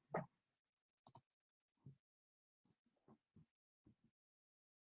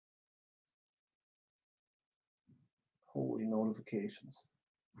 Holy notifications.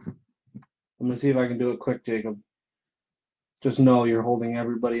 I'm going to see if I can do it quick, Jacob. Just know you're holding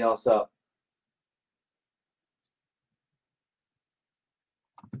everybody else up.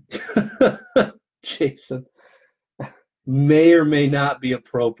 Jason. May or may not be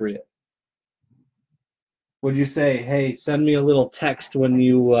appropriate. Would you say, hey, send me a little text when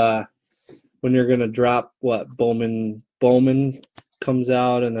you're gonna drop what Bowman comes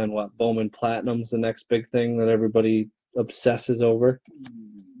out, and then what Bowman Platinum's the next big thing that everybody obsesses over?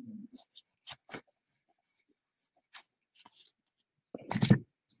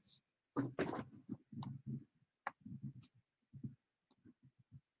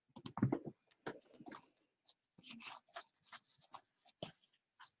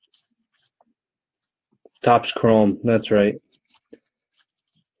 Topps Chrome, that's right.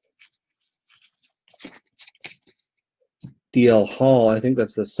 DL Hall, I think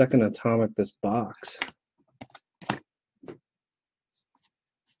that's the second atomic this box.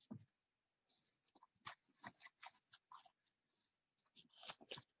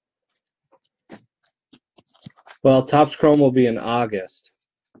 Well, Topps Chrome will be in August.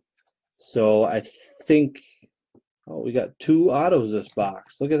 So I think, oh, we got 2 autos this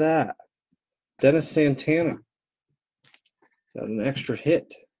box. Look at that. Dennis Santana. Got an extra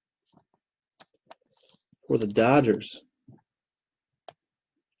hit for the Dodgers.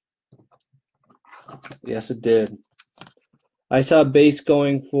 Yes, it did. I saw base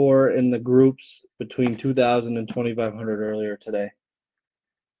going for in the groups between 2,000 and 2,500 earlier today.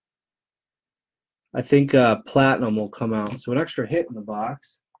 I think Platinum will come out. So an extra hit in the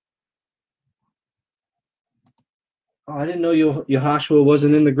box. Oh, I didn't know Yoshua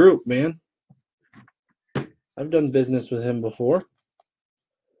wasn't in the group, man. I've done business with him before.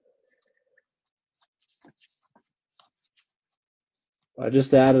 I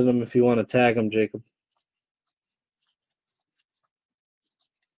just added him if you want to tag him, Jacob.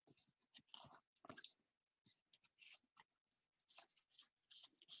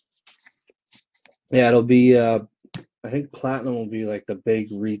 Yeah, it'll be, I think Platinum will be like the big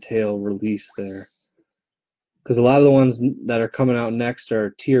retail release there. Because a lot of the ones that are coming out next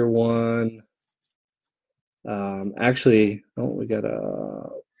are Tier 1. Actually, oh, we got a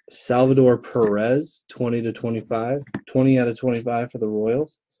Salvador Perez, 20 to 25. 20 out of 25 for the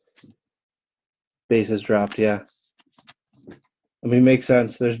Royals. Bases dropped, yeah. I mean, makes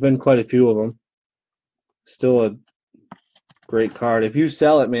sense. There's been quite a few of them. Still a great card. If you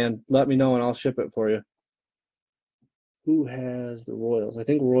sell it, man, let me know and I'll ship it for you. Who has the Royals? I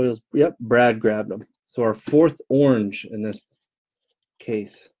think Royals. Yep, Brad grabbed them. So our 4th orange in this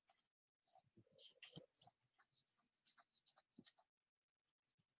case.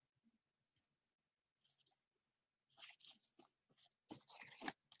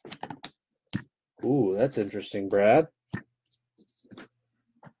 Ooh, that's interesting, Brad.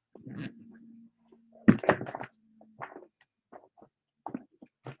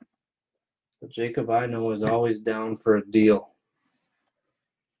 But Jacob, I know, is always down for a deal.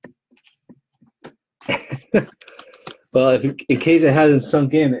 Well, if in case it hasn't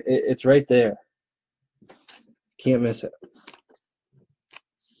sunk in, it's right there. Can't miss it.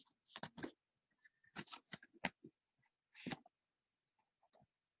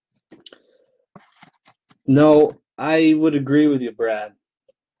 No, I would agree with you, Brad.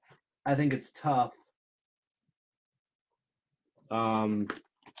 I think it's tough. I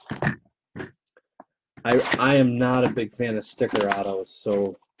am not a big fan of sticker autos,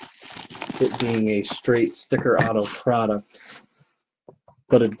 so it being a straight sticker auto product,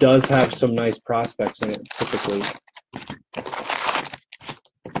 but it does have some nice prospects in it typically,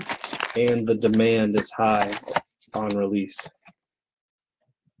 and the demand is high on release.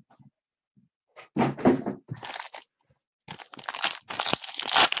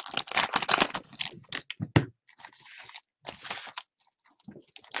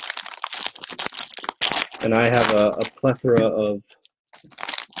 And I have a plethora of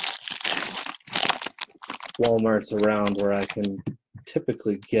Walmarts around where I can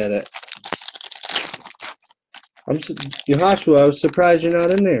typically get it. Yoshua, I was surprised you're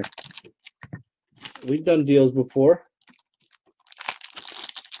not in there. We've done deals before.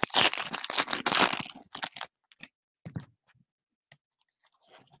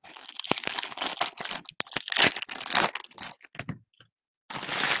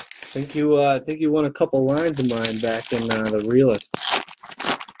 I think you won a couple lines of mine back in the Realist.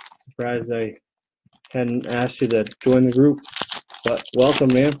 Surprised I hadn't asked you to join the group, but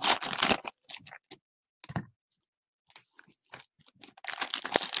welcome, man.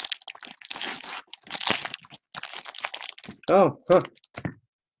 Oh, huh.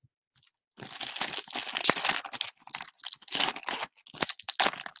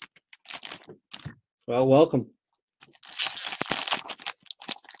 Well, welcome.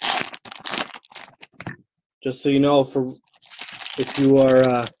 Just so you know, if you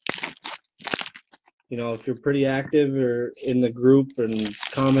are, if you're pretty active or in the group and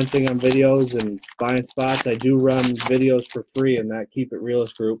commenting on videos and buying spots, I do run videos for free in that Keep It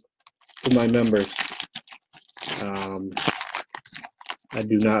Realist group for my members. I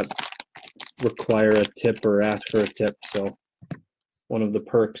do not require a tip or ask for a tip, so one of the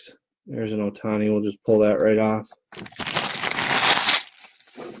perks. There's an Ohtani. We'll just pull that right off.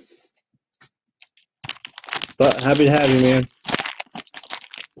 But happy to have you, man.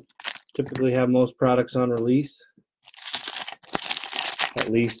 Typically have most products on release. At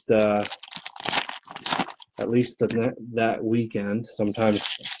least that weekend. Sometimes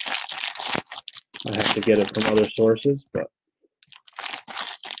I have to get it from other sources, but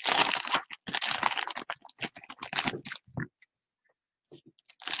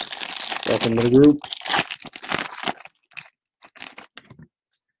welcome to the group.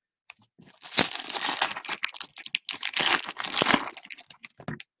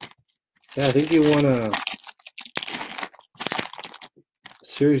 Yeah, I think you won a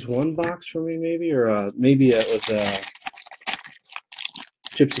Series 1 box for me, maybe, or maybe it was a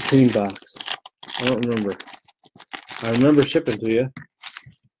Gypsy Queen box. I don't remember. I remember shipping to you.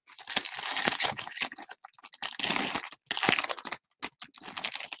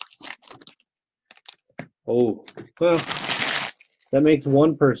 Oh, well, that makes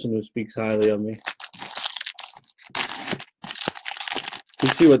one person who speaks highly of me. You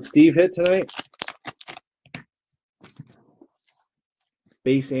see what Steve hit tonight?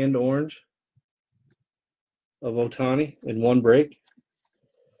 Base and orange of Ohtani in one break.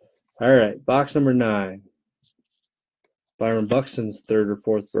 All right, box number 9. Byron Buxton's 3rd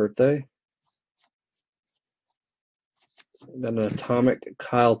or 4th birthday. Got an atomic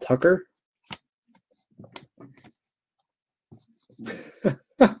Kyle Tucker.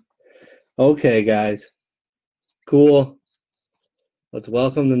 Okay, guys. Cool. Let's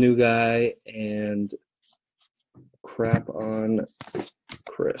welcome the new guy and crap on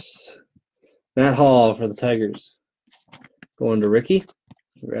Chris. Matt Hall for the Tigers. Going to Ricky.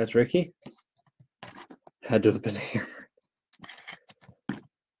 Congrats, Ricky. Had to have been here.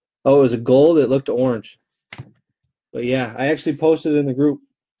 Oh, it was a gold. It looked orange. But yeah, I actually posted in the group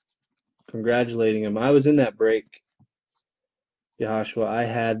congratulating him. I was in that break, Joshua. I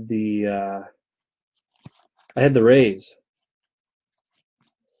had the Rays.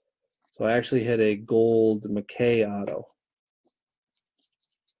 So I actually hit a gold McKay auto.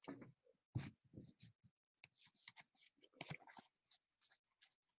 A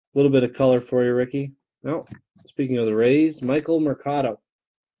little bit of color for you, Ricky. No, speaking of the Rays, Michael Mercado.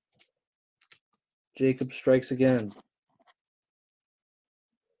 Jacob strikes again.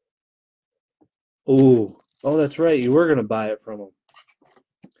 Ooh. Oh, that's right. You were going to buy it from him.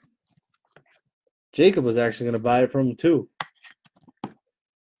 Jacob was actually going to buy it from him, too.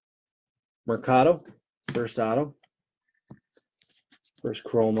 Mercado, first auto. First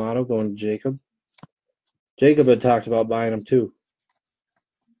chrome auto going to Jacob. Jacob had talked about buying him, too.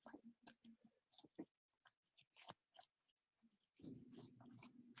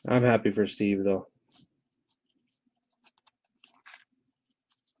 I'm happy for Steve, though.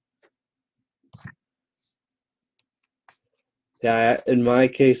 Yeah, in my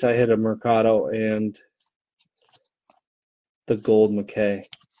case, I hit a Mercado and the gold McKay.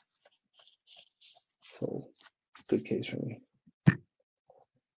 So, good case for me.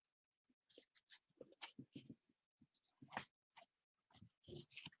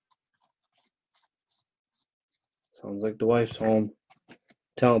 Sounds like the wife's home.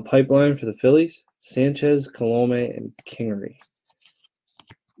 Talent pipeline for the Phillies. Sanchez, Colome, and Kingery.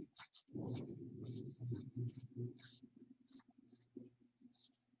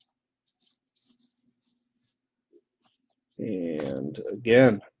 And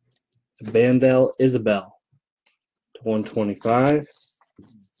again, Bandel Isabel to 125.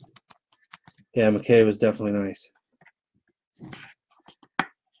 Yeah, McKay was definitely nice.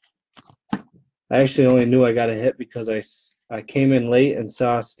 I actually only knew I got a hit because I came in late and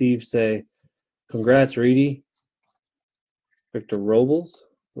saw Steve say, "Congrats, Reedy." Victor Robles,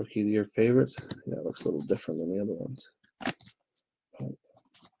 rookie of the year favorites. Yeah, it looks a little different than the other ones.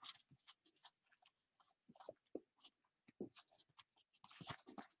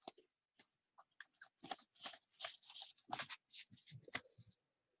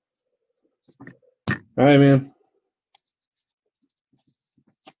 All right, man.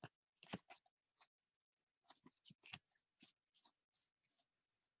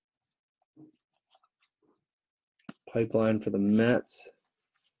 Pipeline for the Mets.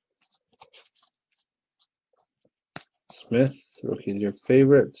 Smith, rookie of the year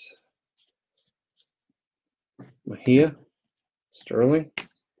favorites. Mejia, Sterling.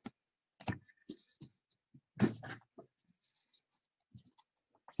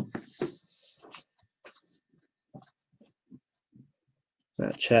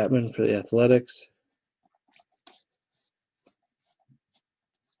 Matt Chapman for the Athletics.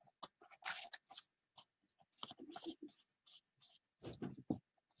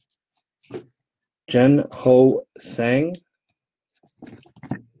 Jen Ho Sang,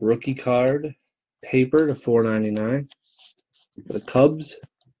 rookie card, paper to $4.99. For the Cubs,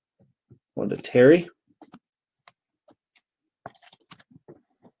 one to Terry.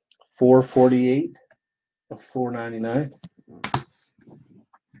 $4.48 of $4.99.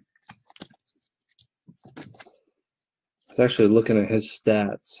 I was actually looking at his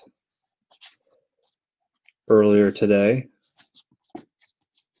stats earlier today,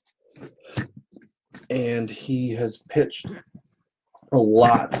 and he has pitched a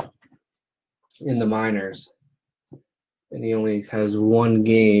lot in the minors, and and he only has one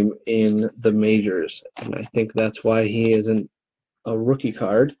game in the majors. And I think that's why he isn't a rookie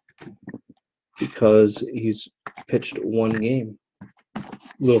card, because he's pitched one game.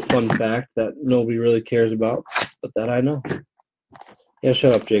 Little fun fact that nobody really cares about, but that I know. Yeah,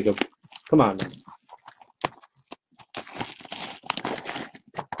 shut up, Jacob. Come on now.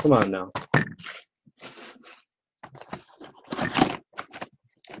 Come on now.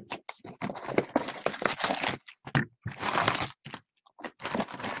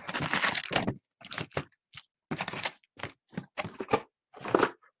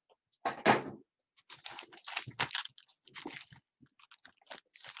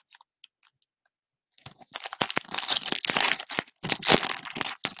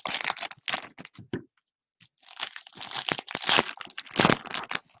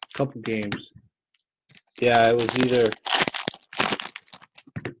 Couple games. Yeah, it was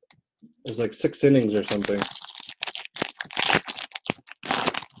like 6 innings or something.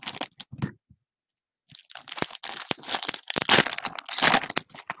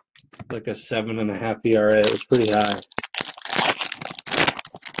 Like a 7.5 ERA. It was pretty high.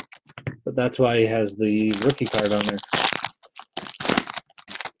 But that's why he has the rookie card on there.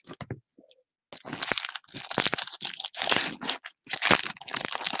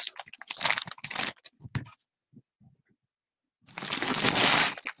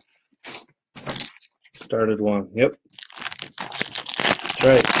 Started one. Yep. That's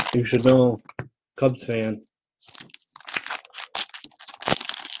right. You should know, Cubs fan.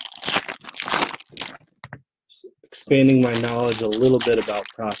 Expanding my knowledge a little bit about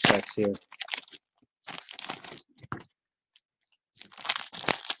prospects here.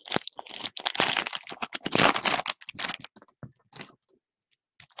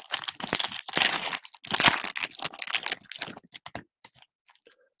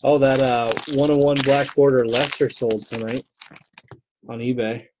 Oh, that 101 Black Border Lester sold tonight on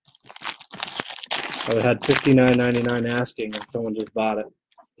eBay. I had $59.99 asking, and someone just bought it.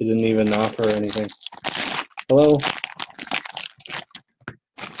 He didn't even offer anything. Hello?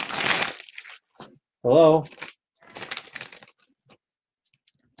 Hello?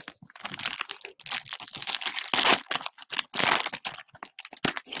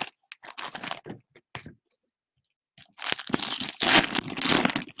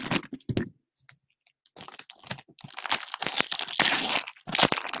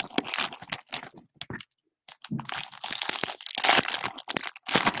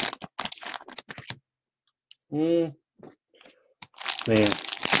 Man,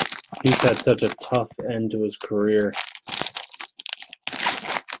 he's had such a tough end to his career.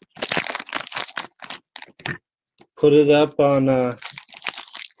 Put it up on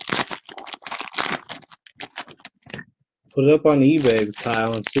eBay,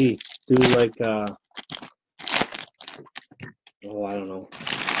 Kyle, and see. Do like I don't know,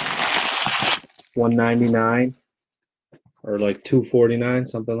 $199 or like $249,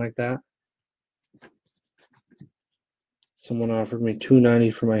 something like that. Someone offered me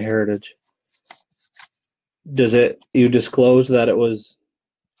 $290 for my Heritage. Does you disclose that it was,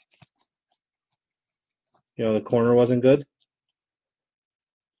 the corner wasn't good?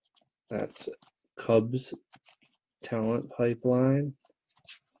 That's Cubs talent pipeline.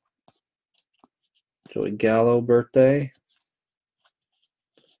 Joey Gallo birthday.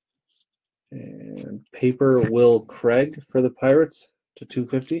 And paper Will Craig for the Pirates to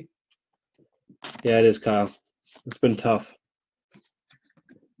 250. Yeah, it is, Kyle. It's been tough.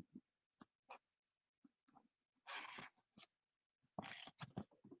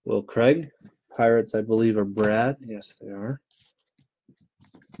 Will Craig. Pirates, I believe, are Brad. Yes, they are.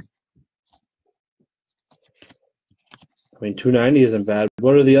 I mean, 290 isn't bad.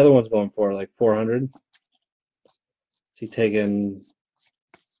 What are the other ones going for? Like 400? Is he taking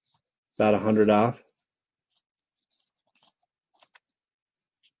about 100 off?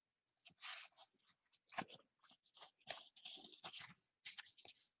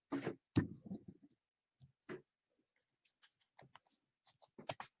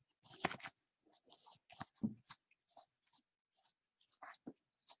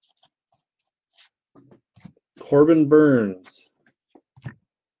 Corbin Burns.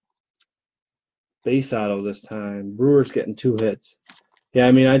 Base auto this time. Brewers getting 2 hits. Yeah,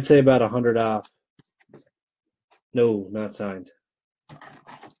 I mean, I'd say about 100 off. No, not signed.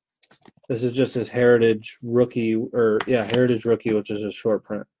 This is just his Heritage rookie, Heritage rookie, which is a short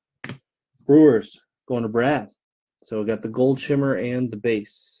print. Brewers going to Brad. So we got the gold shimmer and the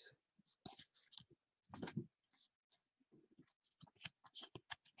base.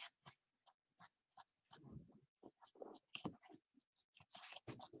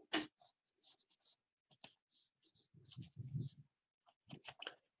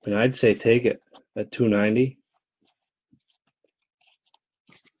 And I'd say take it at 290.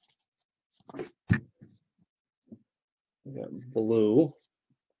 We got blue.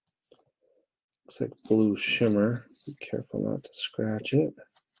 Looks like blue shimmer. Be careful not to scratch it.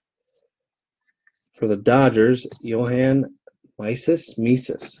 For the Dodgers, Johan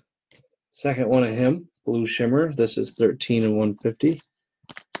Mises. Second one of him, blue shimmer. This is 13 and 150.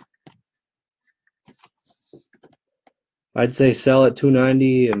 I'd say sell at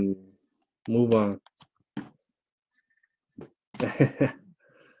 290 and move on. A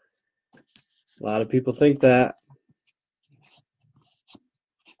lot of people think that.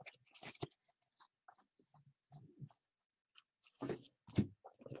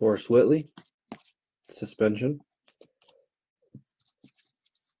 Forrest Whitley, suspension.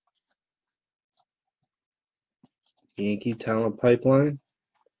 Yankee talent pipeline.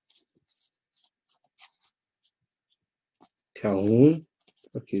 Calhoun,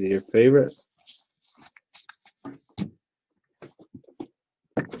 rookie of your favorite.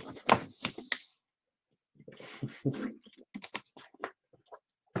 I'm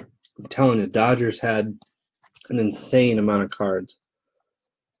telling you, Dodgers had an insane amount of cards.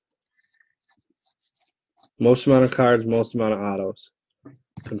 Most amount of cards, most amount of autos.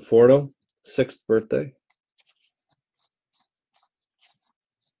 Conforto, 6th birthday.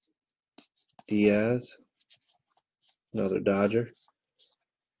 Diaz, another Dodger.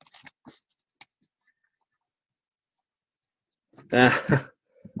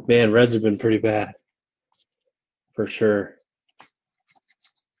 Man, Reds have been pretty bad. For sure.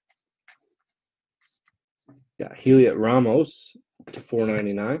 Got Heliot Ramos to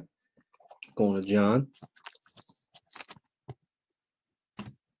 499. Going to John.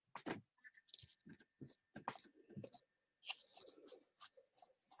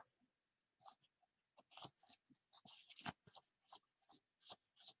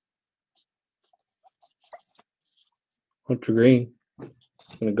 Hunter Green.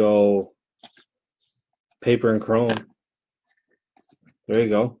 Gonna go paper and chrome. There you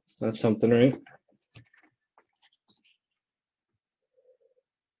go. That's something, right?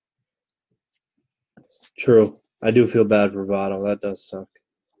 True. I do feel bad for Votto. That does suck.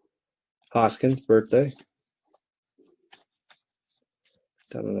 Hoskins, birthday.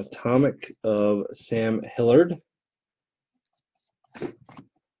 Got an atomic of Sam Hillard for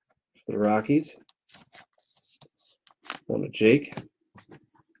the Rockies. One of Jake.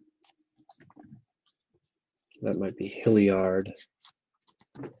 That might be Hilliard.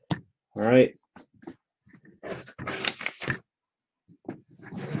 All right.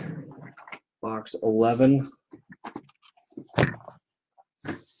 Box 11.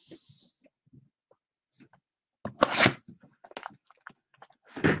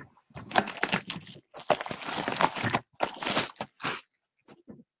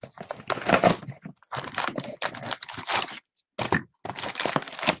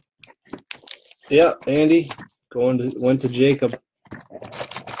 Yeah, Andy went to Jacob.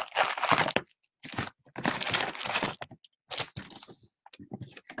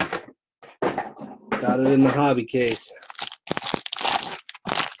 Got it in the hobby case.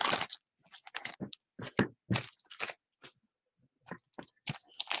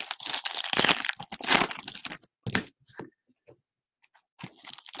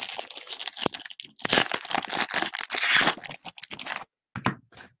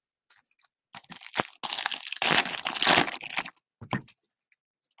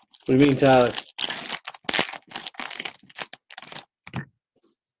 What do you mean, Tyler?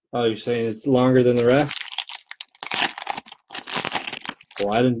 Oh, you're saying it's longer than the rest?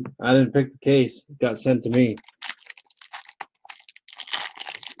 Well, I didn't pick the case. It got sent to me.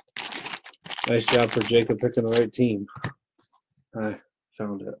 Nice job for Jacob picking the right team. I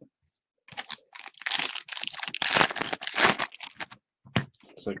found it.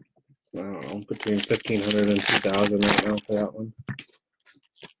 It's like, I don't know, between 1,500 and 2,000 right now for that one.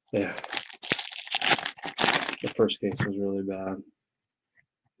 Yeah. The first case was really bad.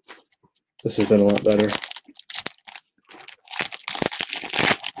 This has been a lot better.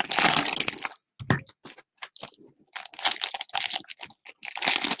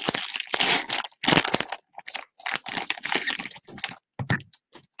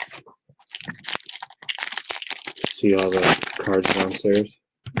 See all the cards downstairs?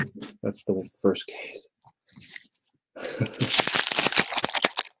 That's the first case.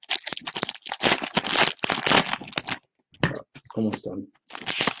 Almost done.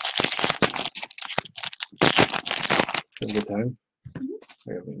 Have a good time? I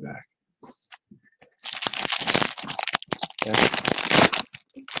gotta be back. Yeah.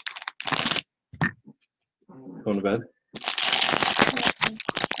 Going to bed?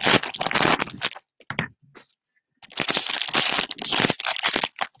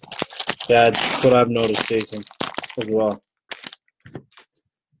 That's what I've noticed, Jason, as well.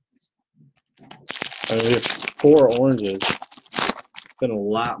 I mean, we have 4 oranges. Been a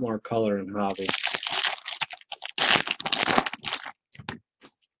lot more color in hobby.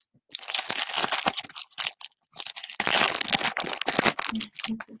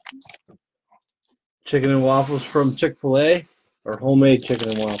 Chicken and waffles from Chick-fil-A or homemade chicken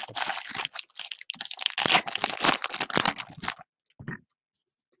and waffles?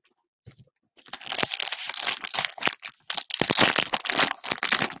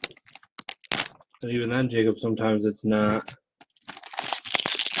 And even then, Jacob, sometimes it's not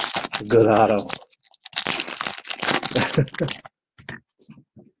a good auto.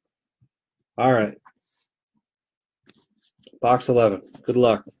 All right. Box 11. Good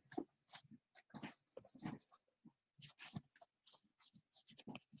luck.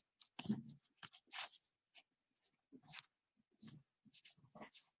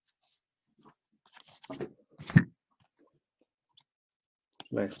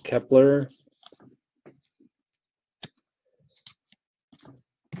 Max Kepler.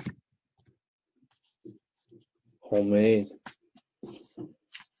 Homemade.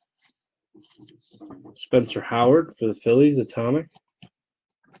 Spencer Howard for the Phillies, Atomic.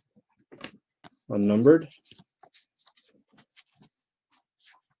 Unnumbered.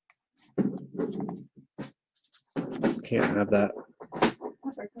 Can't have that.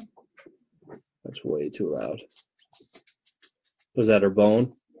 That's way too loud. Was that her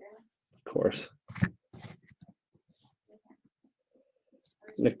bone? Of course.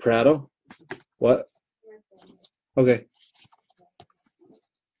 Nick Pratto. What? Okay.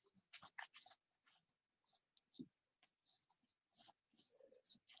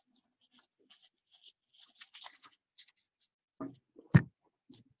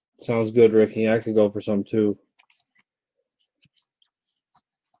 Sounds good, Ricky. I could go for some too.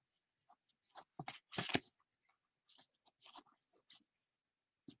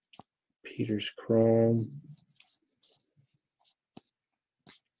 Peters Chrome.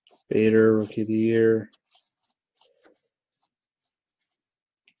 Bader, Rookie of the Year.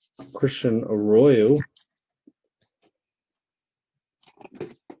 Christian Arroyo.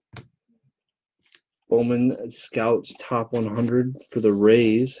 Bowman Scouts Top 100 for the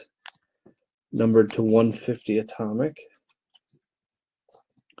Rays. Numbered to 150 Atomic.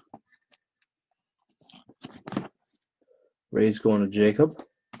 Rays going to Jacob.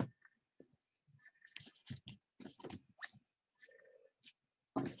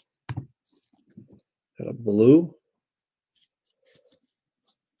 Got a blue.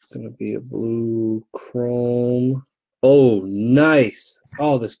 It's going to be a blue chrome. Oh, nice.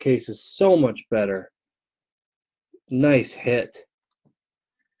 Oh, this case is so much better. Nice hit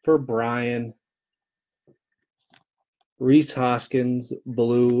for Brian. Reese Hoskins,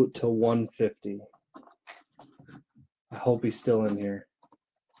 blue to 150. I hope he's still in here.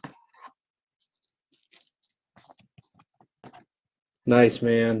 Nice,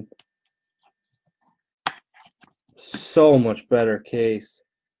 man. So much better case.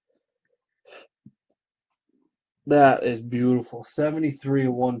 That is beautiful. 73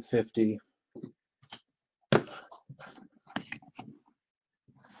 to 150.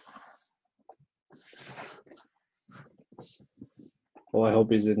 Oh, I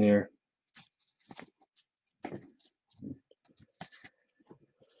hope he's in here.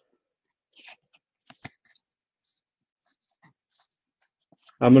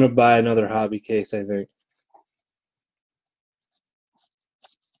 I'm going to buy another hobby case, I think.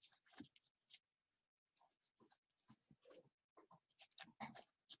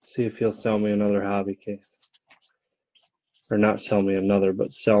 See if he'll sell me another hobby case. Or not sell me another,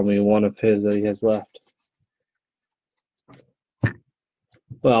 but sell me one of his that he has left.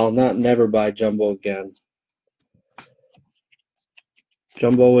 Well, not never buy Jumbo again.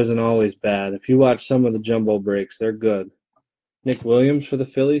 Jumbo isn't always bad. If you watch some of the Jumbo breaks, they're good. Nick Williams for the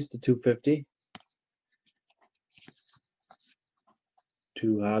Phillies to 250.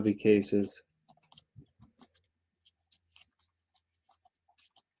 2 hobby cases.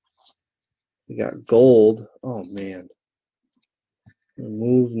 We got gold. Oh, man.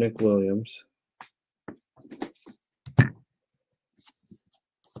 Remove Nick Williams.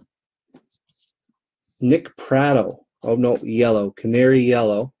 Nick Pratto. Oh, no, yellow. Canary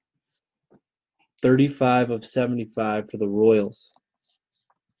yellow. 35 of 75 for the Royals.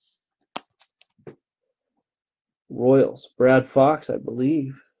 Royals. Brad Fox, I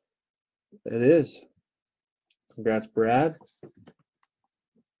believe. It is. Congrats, Brad.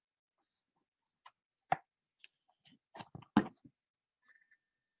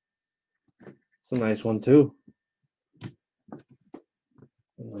 It's a nice one, too.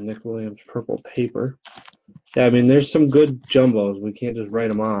 Nick Williams purple paper. Yeah, I mean, there's some good jumbos. We can't just write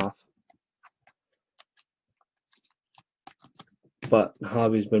them off. But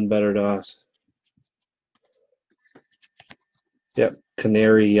Hobby's been better to us. Yep,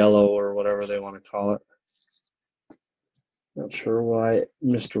 canary yellow or whatever they want to call it. Not sure why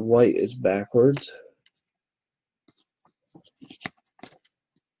Mr. White is backwards.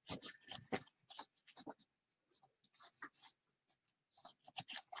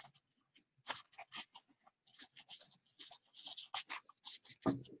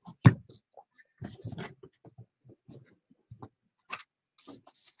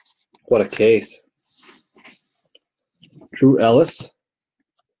 What a case. Drew Ellis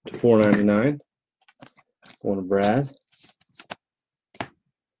to $4.99. Going to Brad.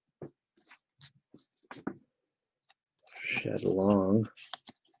 Shed Long.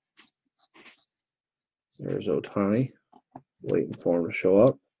 There's Ohtani. Waiting for him to show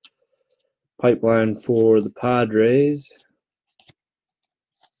up. Pipeline for the Padres.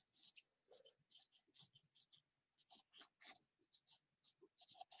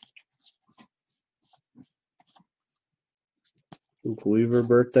 Luke Weaver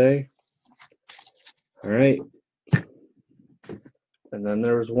birthday. All right. And then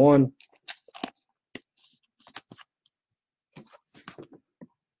there was one.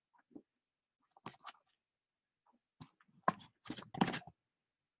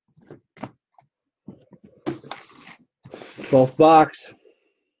 Twelfth box.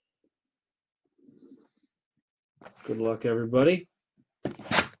 Good luck, everybody.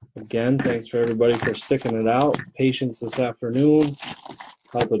 Again, thanks for everybody for sticking it out. Patience this afternoon.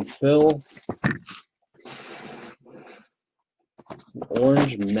 Helping Phil.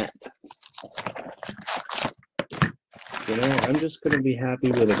 Orange Met. You know, I'm just going to be happy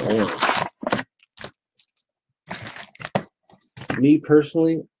with an orange. Me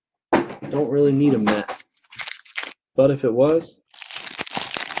personally, don't really need a Met. But if it was,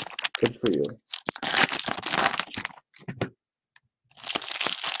 good for you.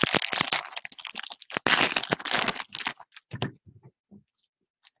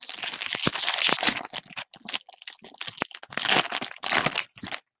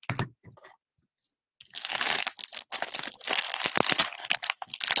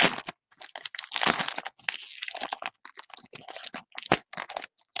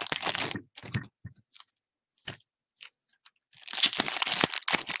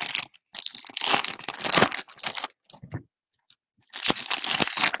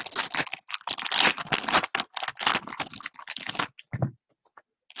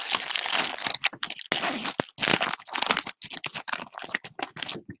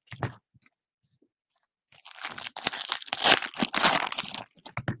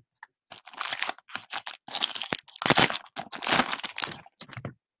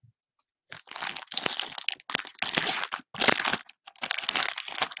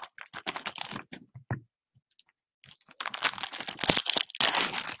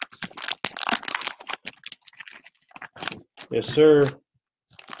 Yes, sir.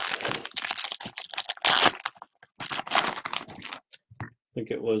 I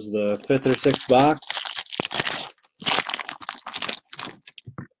think it was the 5th or 6th box.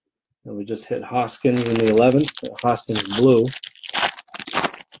 And we just hit Hoskins in the 11th. Hoskins blue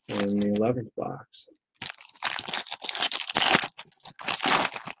in the 11th box.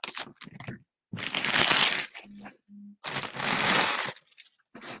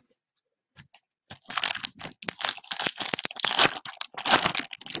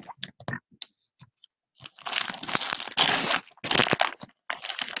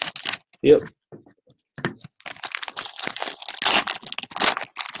 Yep.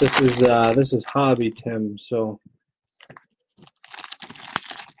 This is Hobby Tim. So,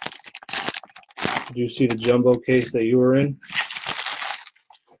 did you see the jumbo case that you were in?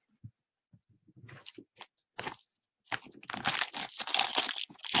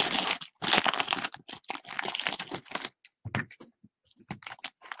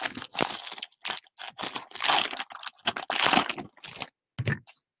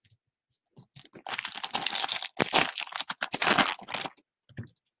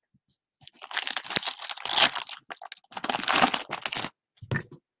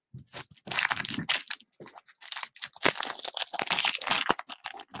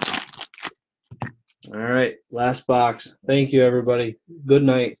 All right, last box. Thank you, everybody. Good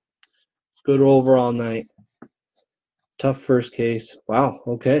night. Good overall night. Tough first case. Wow,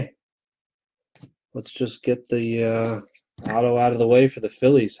 okay. Let's just get the auto out of the way for the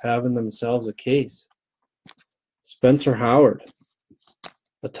Phillies, having themselves a case. Spencer Howard.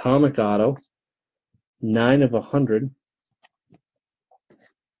 Atomic auto. 9 of 100.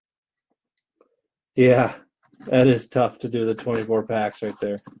 Yeah, that is tough to do the 24 packs right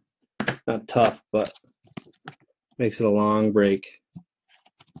there. Not tough, but makes it a long break.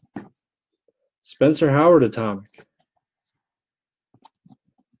 Spencer Howard Atomic.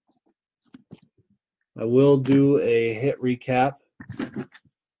 I will do a hit recap.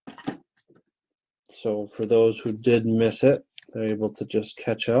 So for those who did miss it, they're able to just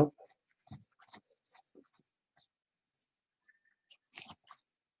catch up.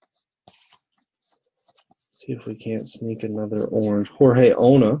 See if we can't sneak another orange. Jorge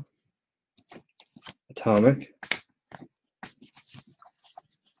Ona Atomic.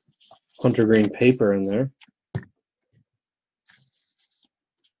 Hunter Green paper in there.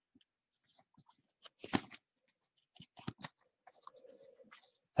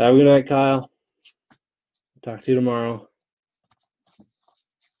 Have a good night, Kyle. Talk to you tomorrow.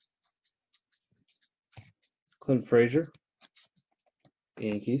 Clint Frazier,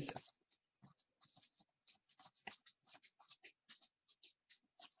 Yankees.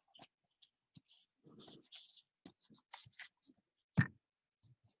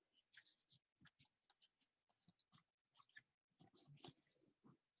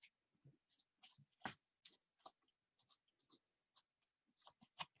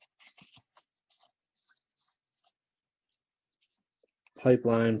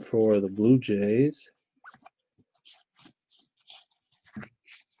 Pipeline for the Blue Jays.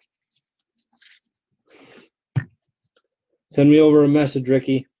 Send me over a message,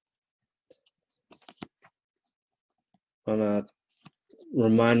 Ricky. I'm gonna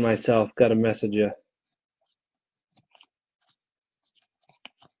remind myself, gotta message you.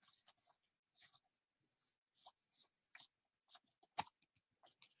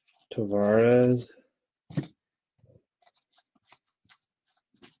 Tavares.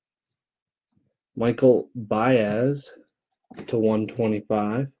 Michael Baez to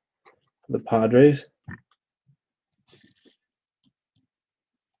 125. The Padres.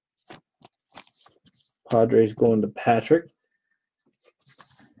 Padres going to Patrick.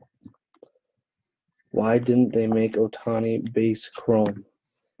 Why didn't they make Ohtani base chrome?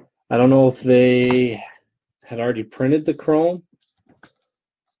 I don't know if they had already printed the chrome,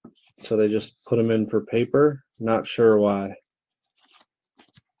 so they just put them in for paper. Not sure why.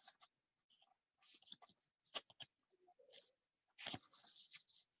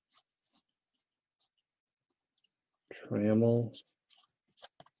 Trammell.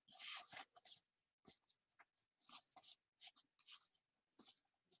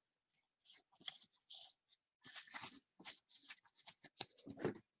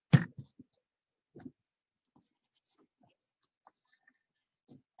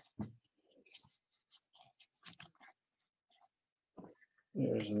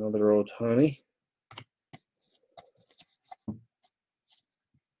 There's another Ohtani.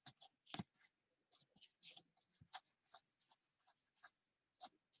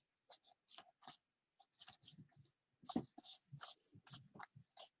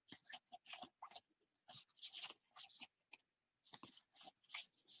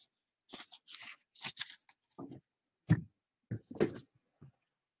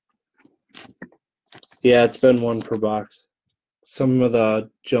 Yeah, it's been one per box. Some of the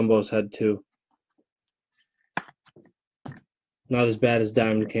jumbos had two. Not as bad as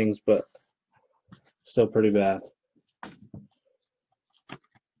Diamond Kings, but still pretty bad.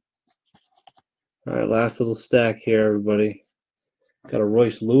 All right, last little stack here, everybody. Got a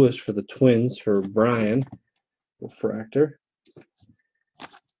Royce Lewis for the Twins for Brian. Refractor.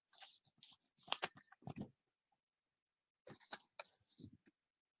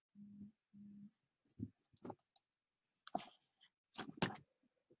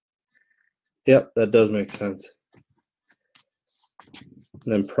 Yep, that does make sense. And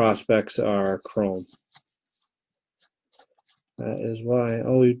then prospects are chrome. That is why.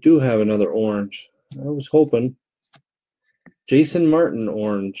 Oh, we do have another orange. I was hoping. Jason Martin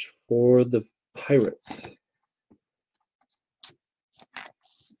orange for the Pirates.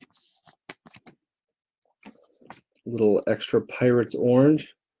 Little extra Pirates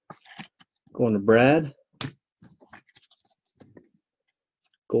orange. Going to Brad.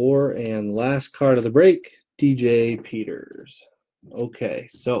 Gore, and last card of the break, DJ Peters. Okay,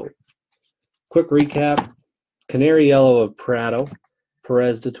 so quick recap. Canary Yellow of Prado.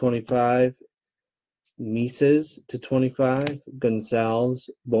 Perez to 25. Mises to 25. Gonzalez.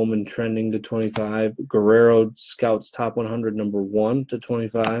 Bowman trending to 25. Guerrero Scouts Top 100 number 1 to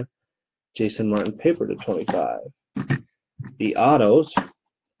 25. Jason Martin paper to 25. The autos.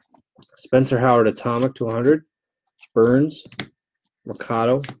 Spencer Howard Atomic to 100. Burns.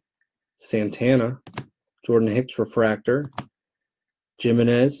 Mercado. Santana. Jordan Hicks Refractor.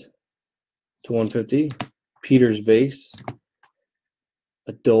 Jimenez. to 150. Peters base.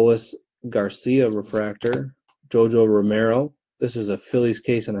 Adolis Garcia refractor. Jojo Romero. This is a Phillies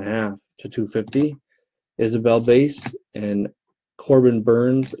case and a half to 250. Isabel base and Corbin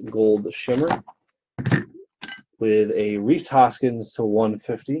Burns gold shimmer with a Reese Hoskins to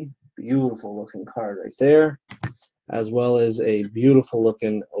 150. Beautiful looking card right there, as well as a beautiful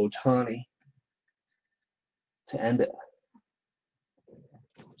looking Ohtani to end it.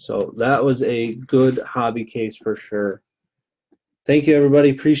 So that was a good hobby case for sure. Thank you,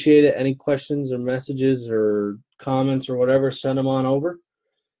 everybody. Appreciate it. Any questions or messages or comments or whatever, send them on over.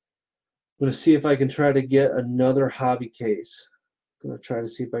 I'm going to see if I can try to get another hobby case. I'm going to try to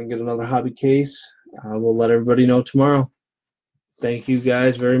see if I can get another hobby case. We'll let everybody know tomorrow. Thank you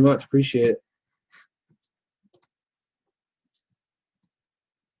guys very much. Appreciate it.